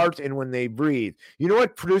they fart and when they breathe. You know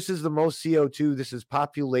what produces the most CO2? This is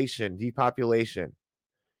depopulation.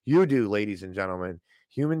 You do, ladies and gentlemen,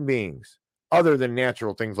 human beings, other than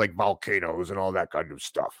natural things like volcanoes and all that kind of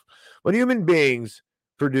stuff. But human beings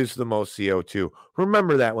produce the most CO2.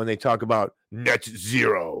 Remember that when they talk about net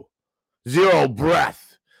zero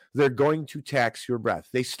breath. They're going to tax your breath.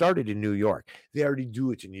 They started in New York. They already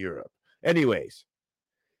do it in Europe. Anyways,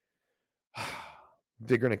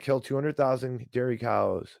 they're going to kill 200,000 dairy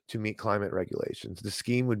cows to meet climate regulations. The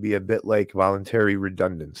scheme would be a bit like voluntary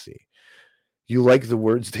redundancy. You like the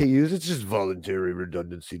words they use? It's just voluntary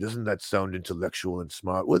redundancy. Doesn't that sound intellectual and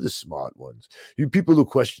smart? We're the smart ones. You people who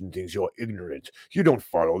question things, you're ignorant. You don't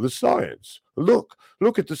follow the science. Look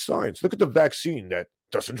at the science. Look at the vaccine that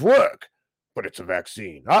doesn't work, but it's a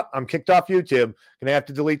vaccine. I'm kicked off YouTube. Gonna have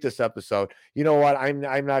to delete this episode. You know what? I'm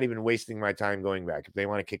not even wasting my time going back. If they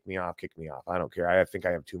want to kick me off, kick me off. I don't care. I think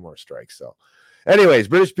I have 2 more strikes. So anyways,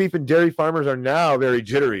 British beef and dairy farmers are now very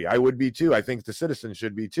jittery. I would be too. I think the citizens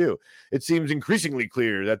should be too. It seems increasingly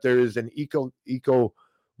clear that there is an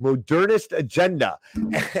eco-modernist agenda.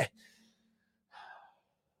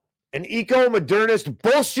 An eco-modernist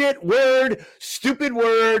bullshit word, stupid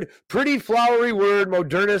word, pretty flowery word,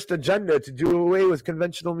 modernist agenda to do away with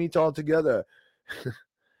conventional meat altogether.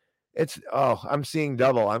 I'm seeing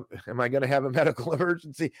double. Am I going to have a medical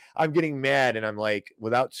emergency? I'm getting mad, and I'm like,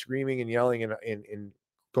 without screaming and yelling and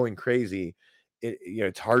going crazy,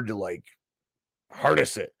 it's hard to like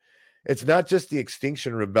harness it. It's not just the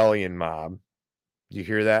Extinction Rebellion mob. Do you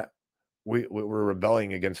hear that? We're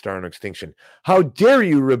rebelling against our own extinction. How dare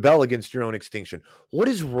you rebel against your own extinction? What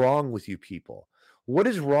is wrong with you people? What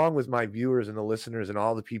is wrong with my viewers and the listeners and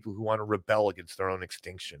all the people who want to rebel against their own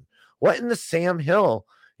extinction? What in the Sam Hill?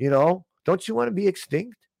 Don't you want to be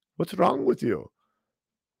extinct? What's wrong with you?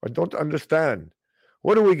 I don't understand.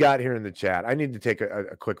 What do we got here in the chat? I need to take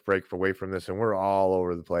a quick break away from this, and we're all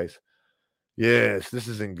over the place. Yes, this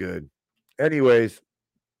isn't good. Anyways,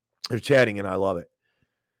 they're chatting, and I love it.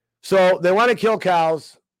 So they want to kill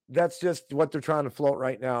cows. That's just what they're trying to float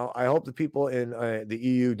right now. I hope the people in the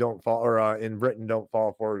EU don't fall, or in Britain don't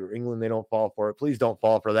fall for it, or England, they don't fall for it. Please don't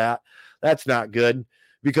fall for that. That's not good,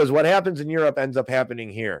 because what happens in Europe ends up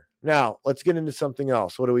happening here. Now, let's get into something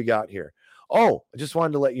else. What do we got here? Oh, I just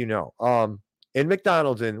wanted to let you know. In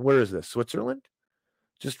McDonald's where is this? Switzerland?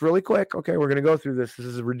 Just really quick. Okay, we're going to go through this. This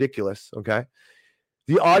is ridiculous. Okay.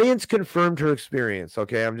 The audience confirmed her experience.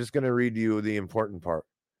 Okay, I'm just going to read you the important part.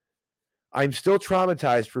 I'm still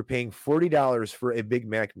traumatized for paying $40 for a Big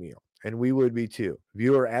Mac meal, and we would be too.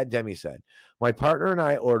 Viewer at Demi said, my partner and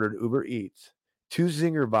I ordered Uber Eats. 2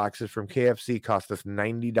 Zinger boxes from KFC cost us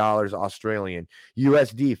 $90 Australian,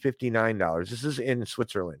 USD $59. This is in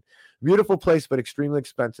Switzerland. Beautiful place, but extremely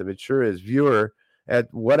expensive. It sure is. Viewer at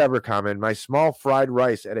whatever comment, my small fried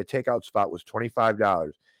rice at a takeout spot was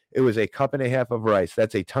 $25. It was a cup and a half of rice.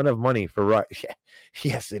 That's a ton of money for rice.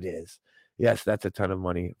 Yes, it is. Yes, that's a ton of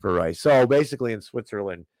money for rice. So basically in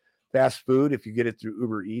Switzerland, fast food, if you get it through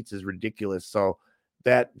Uber Eats, is ridiculous. So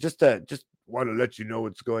that just want to let you know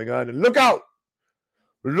what's going on. And look out.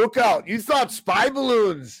 Look out. You thought spy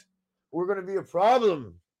balloons were going to be a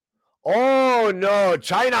problem. Oh, no.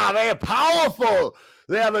 China, they are powerful.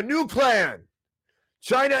 They have a new plan.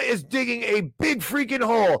 China is digging a big freaking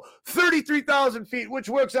hole, 33,000 feet, which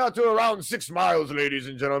works out to around 6 miles, ladies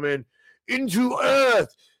and gentlemen, into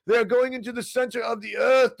Earth. They're going into the center of the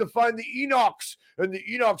Earth to find the Enochs. And the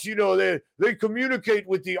Enochs, they communicate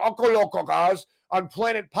with the Okolokokas on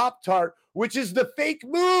planet Pop-Tart, which is the fake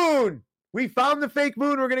moon. We found the fake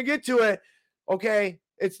moon. We're going to get to it. Okay,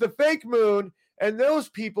 it's the fake moon. And those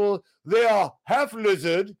people, they are half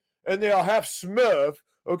lizard and they are half Smurf.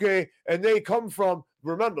 Okay, and they come from,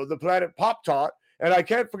 remember, the planet Pop-Tart. And I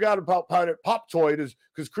can't forget about planet Pop-Toid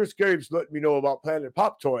because Chris Gabe's let me know about planet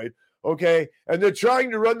Pop-Toid. Okay, and they're trying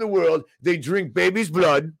to run the world. They drink baby's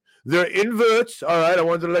blood. They're inverts. All right, I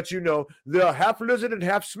wanted to let you know. They're half lizard and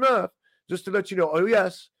half Smurf, just to let you know. Oh,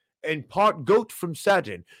 yes, and part goat from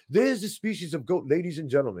Saturn. There's a species of goat, ladies and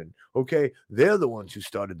gentlemen. Okay, they're the ones who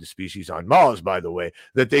started the species on Mars, by the way,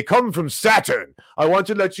 that they come from Saturn. I want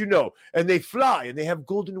to let you know. And they fly, and they have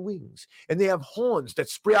golden wings, and they have horns that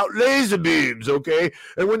spray out laser beams, okay?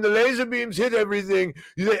 And when the laser beams hit everything,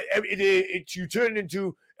 you turn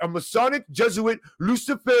into a Masonic, Jesuit,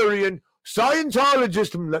 Luciferian,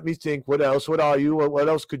 Scientologist. Let me think. What else? What are you? What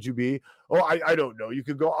else could you be? Oh, I don't know. You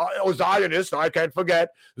could go, Zionist. I can't forget.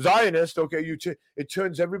 Zionist. Okay, it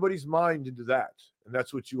turns everybody's mind into that. And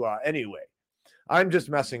that's what you are. Anyway, I'm just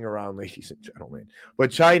messing around, ladies and gentlemen. But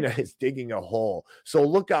China is digging a hole. So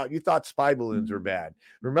look out. You thought spy balloons were bad.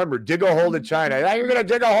 Remember, dig a hole to China. You're going to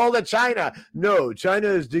dig a hole to China. No, China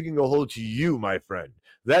is digging a hole to you, my friend.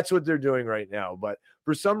 That's what they're doing right now. But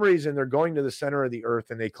for some reason, they're going to the center of the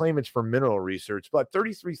earth, and they claim it's for mineral research, but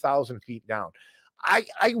 33,000 feet down. I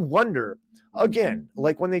wonder, again,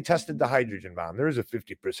 like when they tested the hydrogen bomb, there is a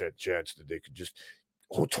 50% chance that they could just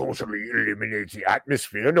totally eliminate the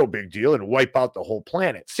atmosphere, no big deal, and wipe out the whole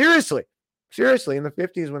planet. Seriously, in the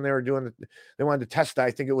 50s when they were they wanted to test,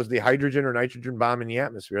 I think it was the hydrogen or nitrogen bomb in the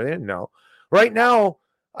atmosphere. They didn't know. Right now,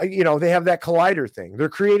 They have that collider thing. They're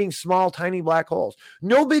creating small, tiny black holes.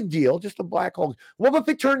 No big deal, just a black hole. What if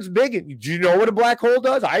it turns big? Do you know what a black hole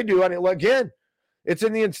does? I do. Again, it's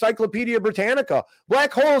in the Encyclopedia Britannica.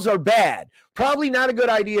 Black holes are bad. Probably not a good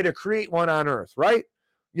idea to create one on Earth, right?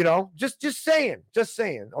 Just saying.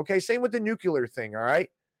 Okay, same with the nuclear thing, all right?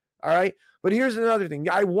 But here's another thing.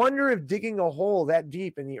 I wonder if digging a hole that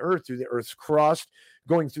deep in the earth, through the earth's crust,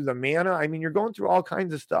 going through the manna, you're going through all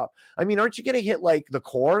kinds of stuff. Aren't you going to hit like the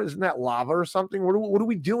core? Isn't that lava or something? What are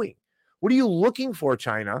we doing? What are you looking for,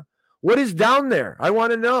 China? What is down there? I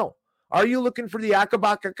want to know. Are you looking for the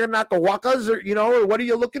Akabakakanakawakas or what are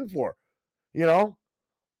you looking for?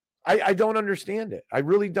 I don't understand it. I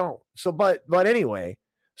really don't. So, but anyway,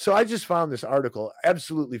 so I just found this article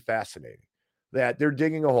absolutely fascinating, that they're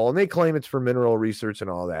digging a hole and they claim it's for mineral research and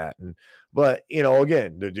all that. But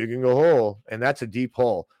again, they're digging a hole and that's a deep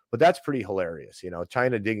hole, but that's pretty hilarious.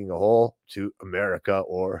 China digging a hole to America,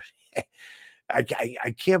 or I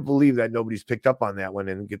can't believe that nobody's picked up on that one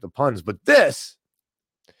and get the puns. But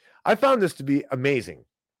I found this to be amazing.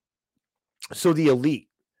 So the elite,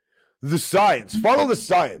 the science, follow the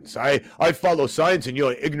science. I follow science and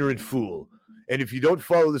you're an ignorant fool. And if you don't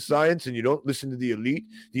follow the science and you don't listen to the elite,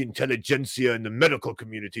 the intelligentsia, and the medical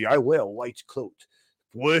community, I wear a white coat.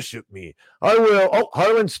 Worship me. I will. Oh,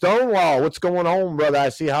 Harlan Stonewall, what's going on, brother? I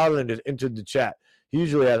see Harlan has entered the chat. He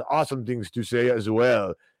usually has awesome things to say as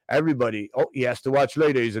well. Everybody, he has to watch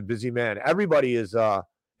later. He's a busy man. Everybody is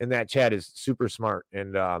in that chat is super smart.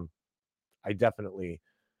 And I definitely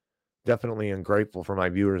am grateful for my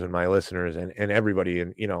viewers and my listeners and everybody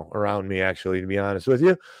around me, actually, to be honest with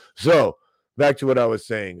you. So back to what I was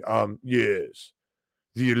saying. Yes,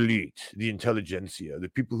 the elite, the intelligentsia, the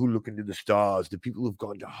people who look into the stars, the people who've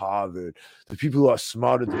gone to Harvard, the people who are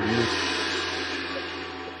smarter than you,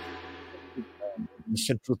 the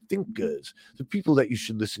central thinkers, the people that you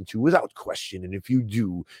should listen to without question. And if you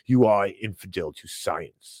do, you are infidel to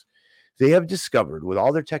science. They have discovered, with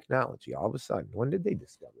all their technology, all of a sudden, when did they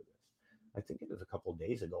discover this? I think it was a couple of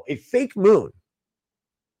days ago. A fake moon,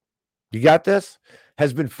 you got this,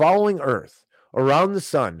 has been following Earth around the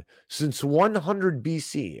sun since 100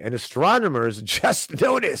 BC. And astronomers just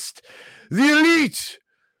noticed. The elite,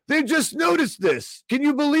 they just noticed this. Can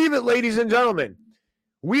you believe it, ladies and gentlemen?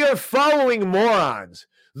 We are following morons.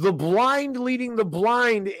 The blind leading the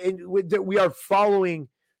blind, and that we are following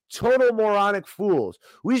total moronic fools.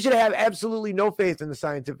 We should have absolutely no faith in the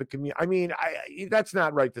scientific community. That's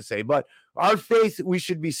not right to say, but our faith, we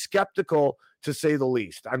should be skeptical, to say the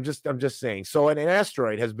least. I'm just saying. So an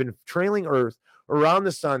asteroid has been trailing Earth around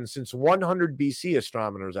the sun since 100 BC,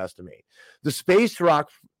 astronomers estimate. The space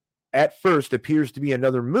rock at first appears to be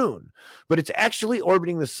another moon, but it's actually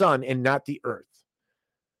orbiting the sun and not the Earth.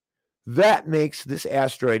 That makes this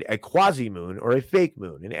asteroid a quasi moon, or a fake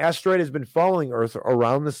moon. An asteroid has been following Earth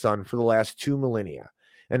around the sun for the last 2 millennia,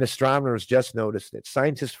 and astronomers just noticed it.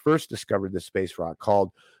 Scientists first discovered this space rock,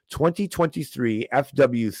 called 2023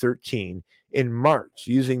 FW13, in March,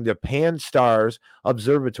 using the Pan-STARRS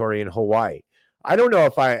Observatory in Hawaii. I don't know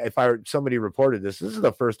if somebody reported this. This is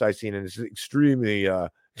the first I've seen, and it's extremely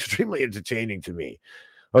entertaining to me.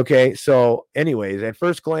 Okay, so anyways, at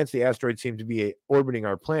first glance, the asteroid seemed to be orbiting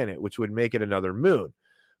our planet, which would make it another moon.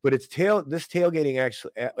 But this tailgating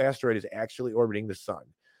asteroid is actually orbiting the sun.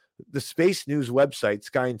 The space news website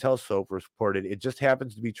Sky and Telescope reported it just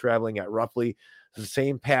happens to be traveling at roughly the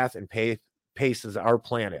same path and pace as our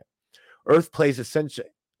planet. Earth plays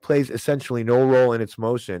essentially no role in its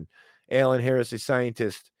motion. Alan Harris, a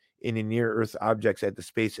scientist in near-Earth objects at the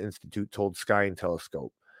Space Institute, told Sky and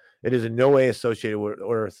Telescope. It is in no way associated with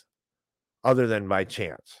Earth other than by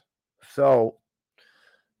chance. So,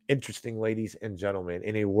 interesting, ladies and gentlemen,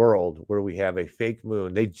 in a world where we have a fake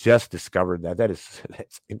moon, they just discovered that. That's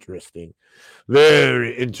interesting.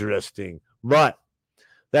 Very interesting. But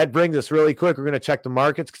that brings us really quick. We're going to check the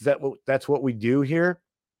markets, because that's what we do here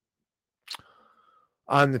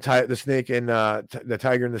on the snake and the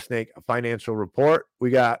tiger and the snake financial report. I'm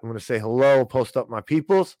going to say hello, post up my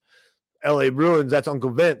peoples. L.A. Bruins, that's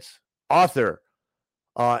Uncle Vince, author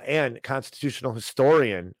and constitutional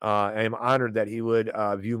historian. I am honored that he would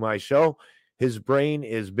view my show. His brain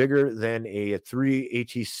is bigger than a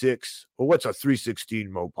 386. Well, what's a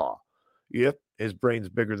 316 Mopar? Yep, his brain's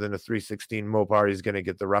bigger than a 316 Mopar. He's going to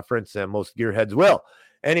get the reference, and most gearheads will.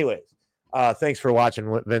 Anyways, thanks for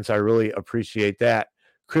watching, Vince. I really appreciate that.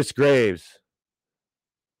 Chris Graves.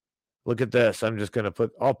 Look at this. I'm just going to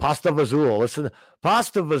put, Pasta Vazul. Listen,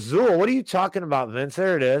 Pasta Vazul. What are you talking about, Vince?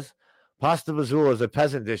 There it is. Pasta Vazul is a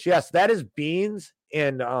peasant dish. Yes, that is beans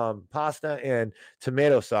and pasta and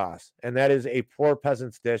tomato sauce. And that is a poor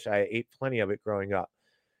peasant's dish. I ate plenty of it growing up.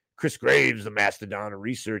 Chris Graves, the Mastodon of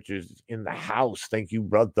researchers in the house. Thank you,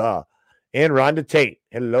 brother. And Rhonda Tate.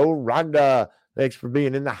 Hello, Rhonda. Thanks for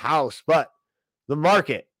being in the house. But the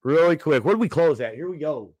market, really quick. What did we close at? Here we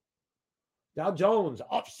go. Dow Jones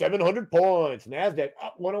up 700 points. NASDAQ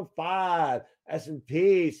up 105.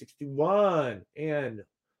 S&P 61. And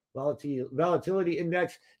volatility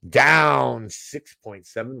index down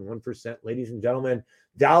 6.71%. Ladies and gentlemen,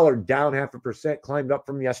 dollar down 0.5%. Climbed up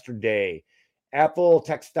from yesterday. Apple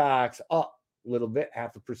tech stocks up a little bit,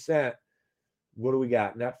 0.5%. What do we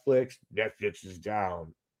got? Netflix is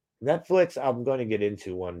down. Netflix, I'm going to get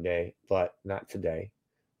into one day, but not today.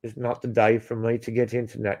 It's not the day for me to get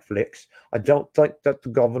into Netflix. I don't think that the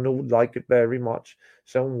governor would like it very much,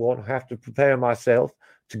 so I'm going to have to prepare myself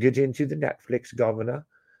to get into the Netflix, governor.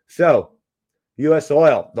 So, U.S.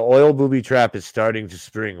 oil, the oil booby trap is starting to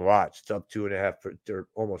spring. Watch, it's up 2.5%, or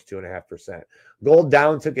almost 2.5%. Gold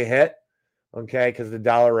down, took a hit. Okay, because the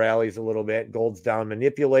dollar rallies a little bit. Gold's down,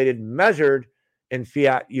 manipulated, measured in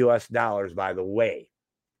fiat US dollars, by the way.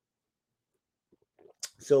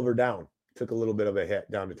 Silver down, took a little bit of a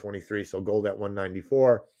hit, down to 23. So gold at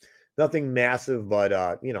 194. Nothing massive, but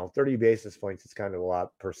 30 basis points is kind of a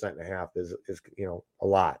lot. 1.5% is a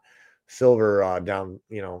lot. Silver down,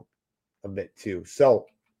 a bit too. So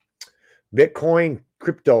Bitcoin,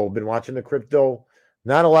 crypto, been watching the crypto.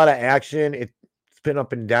 Not a lot of action. It's been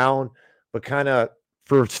up and down. But kind of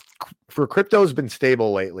for crypto has been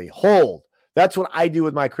stable lately. Hold. That's what I do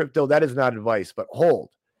with my crypto. That is not advice, but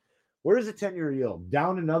hold. Where is the 10-year yield?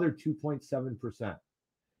 Down another 2.7%.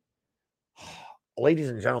 Ladies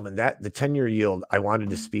and gentlemen, the 10-year yield I wanted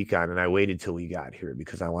to speak on, and I waited till we got here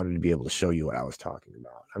because I wanted to be able to show you what I was talking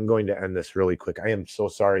about. I'm going to end this really quick. I am so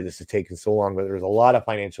sorry this has taken so long, but there's a lot of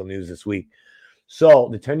financial news this week. So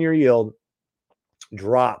the 10-year yield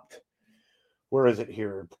dropped. Where is it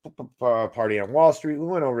here? Party on Wall Street. We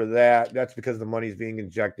went over that. That's because the money's being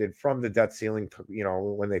injected from the debt ceiling,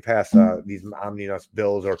 when they pass these omnibus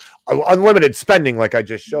bills or unlimited spending, like I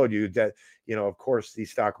just showed you, that, of course, the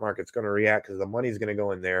stock market's going to react because the money's going to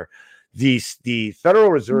go in there. The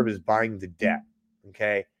Federal Reserve is buying the debt,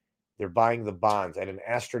 okay? They're buying the bonds at an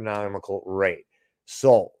astronomical rate.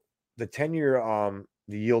 So the 10-year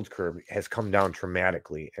the yield curve has come down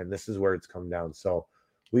dramatically, and this is where it's come down. So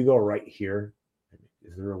we go right here.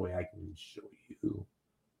 Is there a way I can show you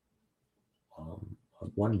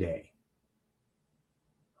one day,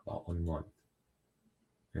 about 1 month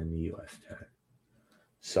in the U.S. 10?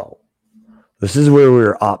 So this is where we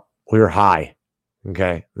were up. We were high.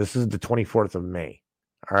 Okay. This is the 24th of May.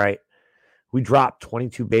 All right. We dropped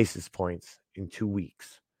 22 basis points in 2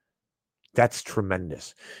 weeks. That's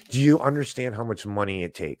tremendous. Do you understand how much money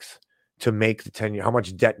it takes to make the 10-year, how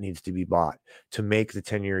much debt needs to be bought to make the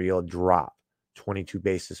 10-year yield drop 22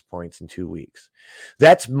 basis points in 2 weeks?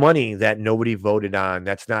 That's money that nobody voted on.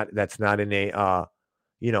 That's not in a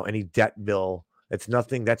any debt bill. That's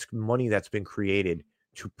nothing. That's money that's been created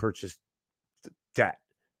to purchase debt,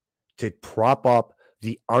 to prop up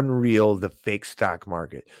the unreal, the fake stock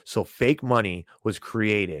market. So fake money was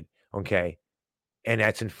created, okay? And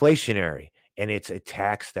that's inflationary, and it's a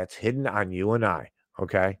tax that's hidden on you and I,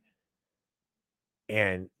 okay?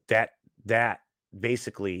 And that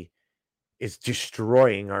basically is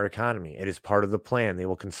destroying our economy. It is part of the plan. They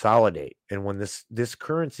will consolidate. And when this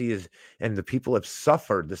currency is, and the people have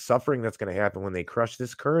suffered, the suffering that's going to happen when they crush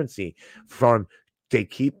this currency to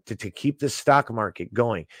keep the stock market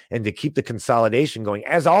going and to keep the consolidation going.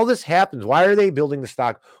 As all this happens, why are they building the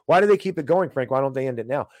stock? Why do they keep it going, Frank? Why don't they end it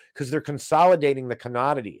now? Because they're consolidating the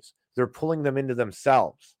commodities. They're pulling them into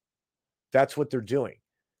themselves. That's what they're doing.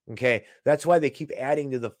 Okay, that's why they keep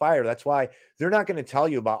adding to the fire. That's why they're not going to tell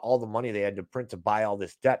you about all the money they had to print to buy all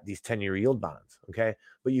this debt, these 10-year yield bonds. Okay,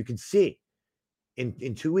 but you can see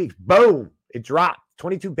in 2 weeks, boom, it dropped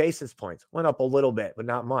 22 basis points, went up a little bit, but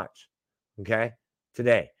not much. Okay,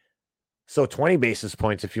 today. So 20 basis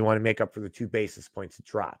points if you want to make up for the 2 basis points it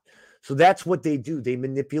dropped. So that's what they do. They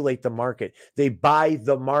manipulate the market. They buy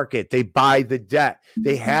the market. They buy the debt.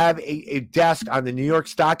 They have a desk on the New York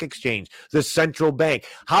Stock Exchange, the central bank.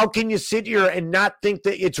 How can you sit here and not think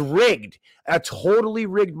that it's rigged? A totally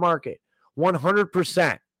rigged market,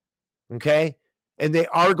 100%. Okay? And they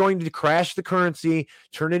are going to crash the currency,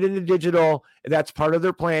 turn it into digital. That's part of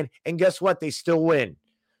their plan. And guess what? They still win.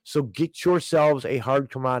 So get yourselves a hard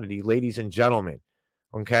commodity, ladies and gentlemen.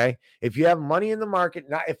 Okay. If you have money in the market,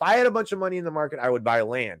 if I had a bunch of money in the market, I would buy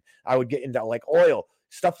land. I would get into like oil,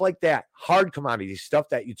 stuff like that. Hard commodities, stuff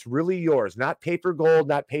that it's really yours, not paper gold,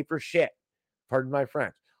 not paper shit. Pardon my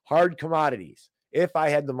French. Hard commodities. If I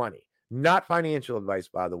had the money, not financial advice,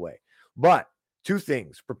 by the way. But 2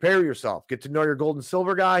 things. Prepare yourself. Get to know your gold and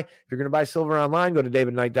silver guy. If you're going to buy silver online, go to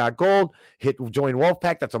davidknight.gold. Hit join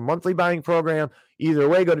Wolfpack. That's a monthly buying program. Either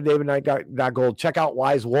way, go to davidknight.gold. Check out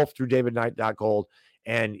Wise Wolf through davidknight.gold.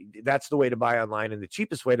 And that's the way to buy online, and the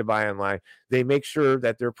cheapest way to buy online. They make sure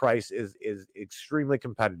that their price is extremely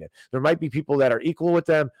competitive. There might be people that are equal with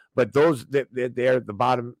them, but those they're the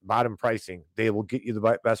bottom pricing. They will get you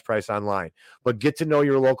the best price online. But get to know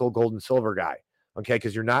your local gold and silver guy, okay?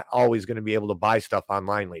 Because you're not always going to be able to buy stuff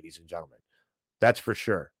online, ladies and gentlemen. That's for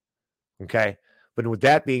sure, okay? But with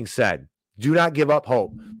that being said, do not give up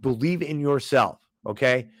hope. Believe in yourself,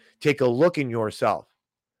 okay? Take a look in yourself.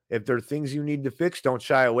 If there are things you need to fix, don't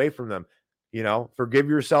shy away from them. Forgive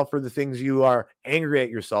yourself for the things you are angry at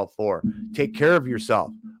yourself for. Take care of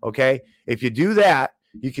yourself, okay? If you do that,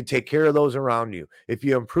 you can take care of those around you. If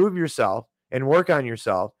you improve yourself and work on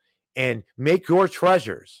yourself and make your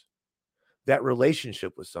treasures that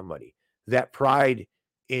relationship with somebody, that pride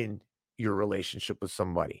in your relationship with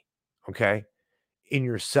somebody, okay? In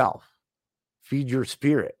yourself. Feed your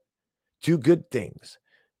spirit. Do good things.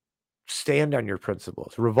 Stand on your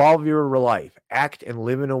principles, revolve your life, act and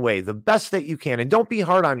live in a way the best that you can. And don't be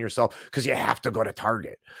hard on yourself because you have to go to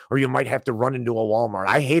Target or you might have to run into a Walmart.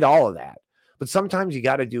 I hate all of that. But sometimes you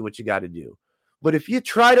got to do what you got to do. But if you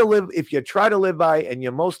try to live by, and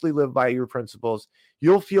you mostly live by your principles,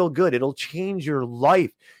 you'll feel good. It'll change your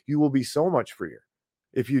life. You will be so much freer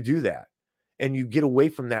if you do that. And you get away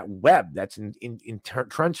from that web that's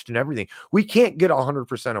entrenched in everything. We can't get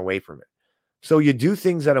 100% away from it. So you do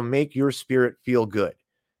things that'll make your spirit feel good,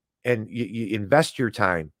 and you invest your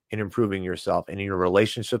time in improving yourself and in your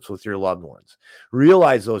relationships with your loved ones.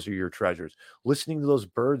 Realize those are your treasures. Listening to those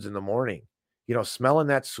birds in the morning, smelling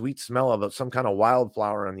that sweet smell of some kind of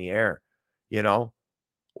wildflower in the air,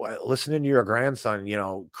 listening to your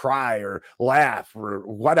grandson, cry or laugh or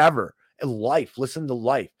whatever. And life, listen to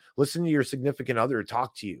life. Listen to your significant other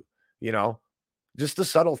talk to you, just the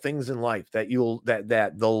subtle things in life that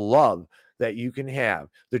the love that you can have,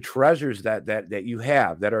 the treasures that you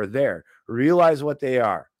have that are there. Realize what they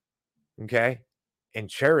are, okay? And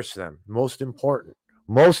cherish them. Most important.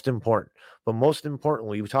 But most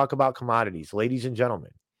importantly, we talk about commodities. Ladies and gentlemen,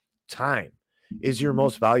 time is your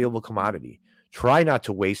most valuable commodity. Try not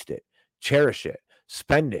to waste it. Cherish it.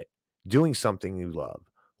 Spend it doing something you love,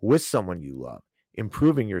 with someone you love,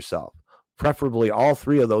 improving yourself, preferably all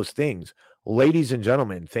 3 of those things. Ladies and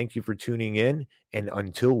gentlemen, thank you for tuning in, and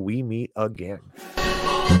until we meet again.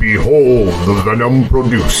 Behold the venom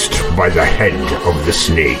produced by the head of the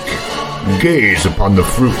snake. Gaze upon the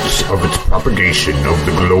fruits of its propagation of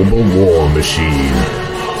the global war machine,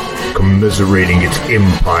 commiserating its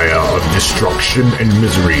empire of destruction and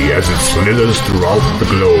misery as it slithers throughout the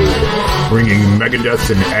globe, bringing megadeath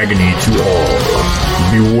and agony to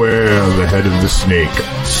all. Beware the head of the snake.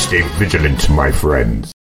 Stay vigilant, my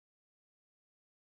friends.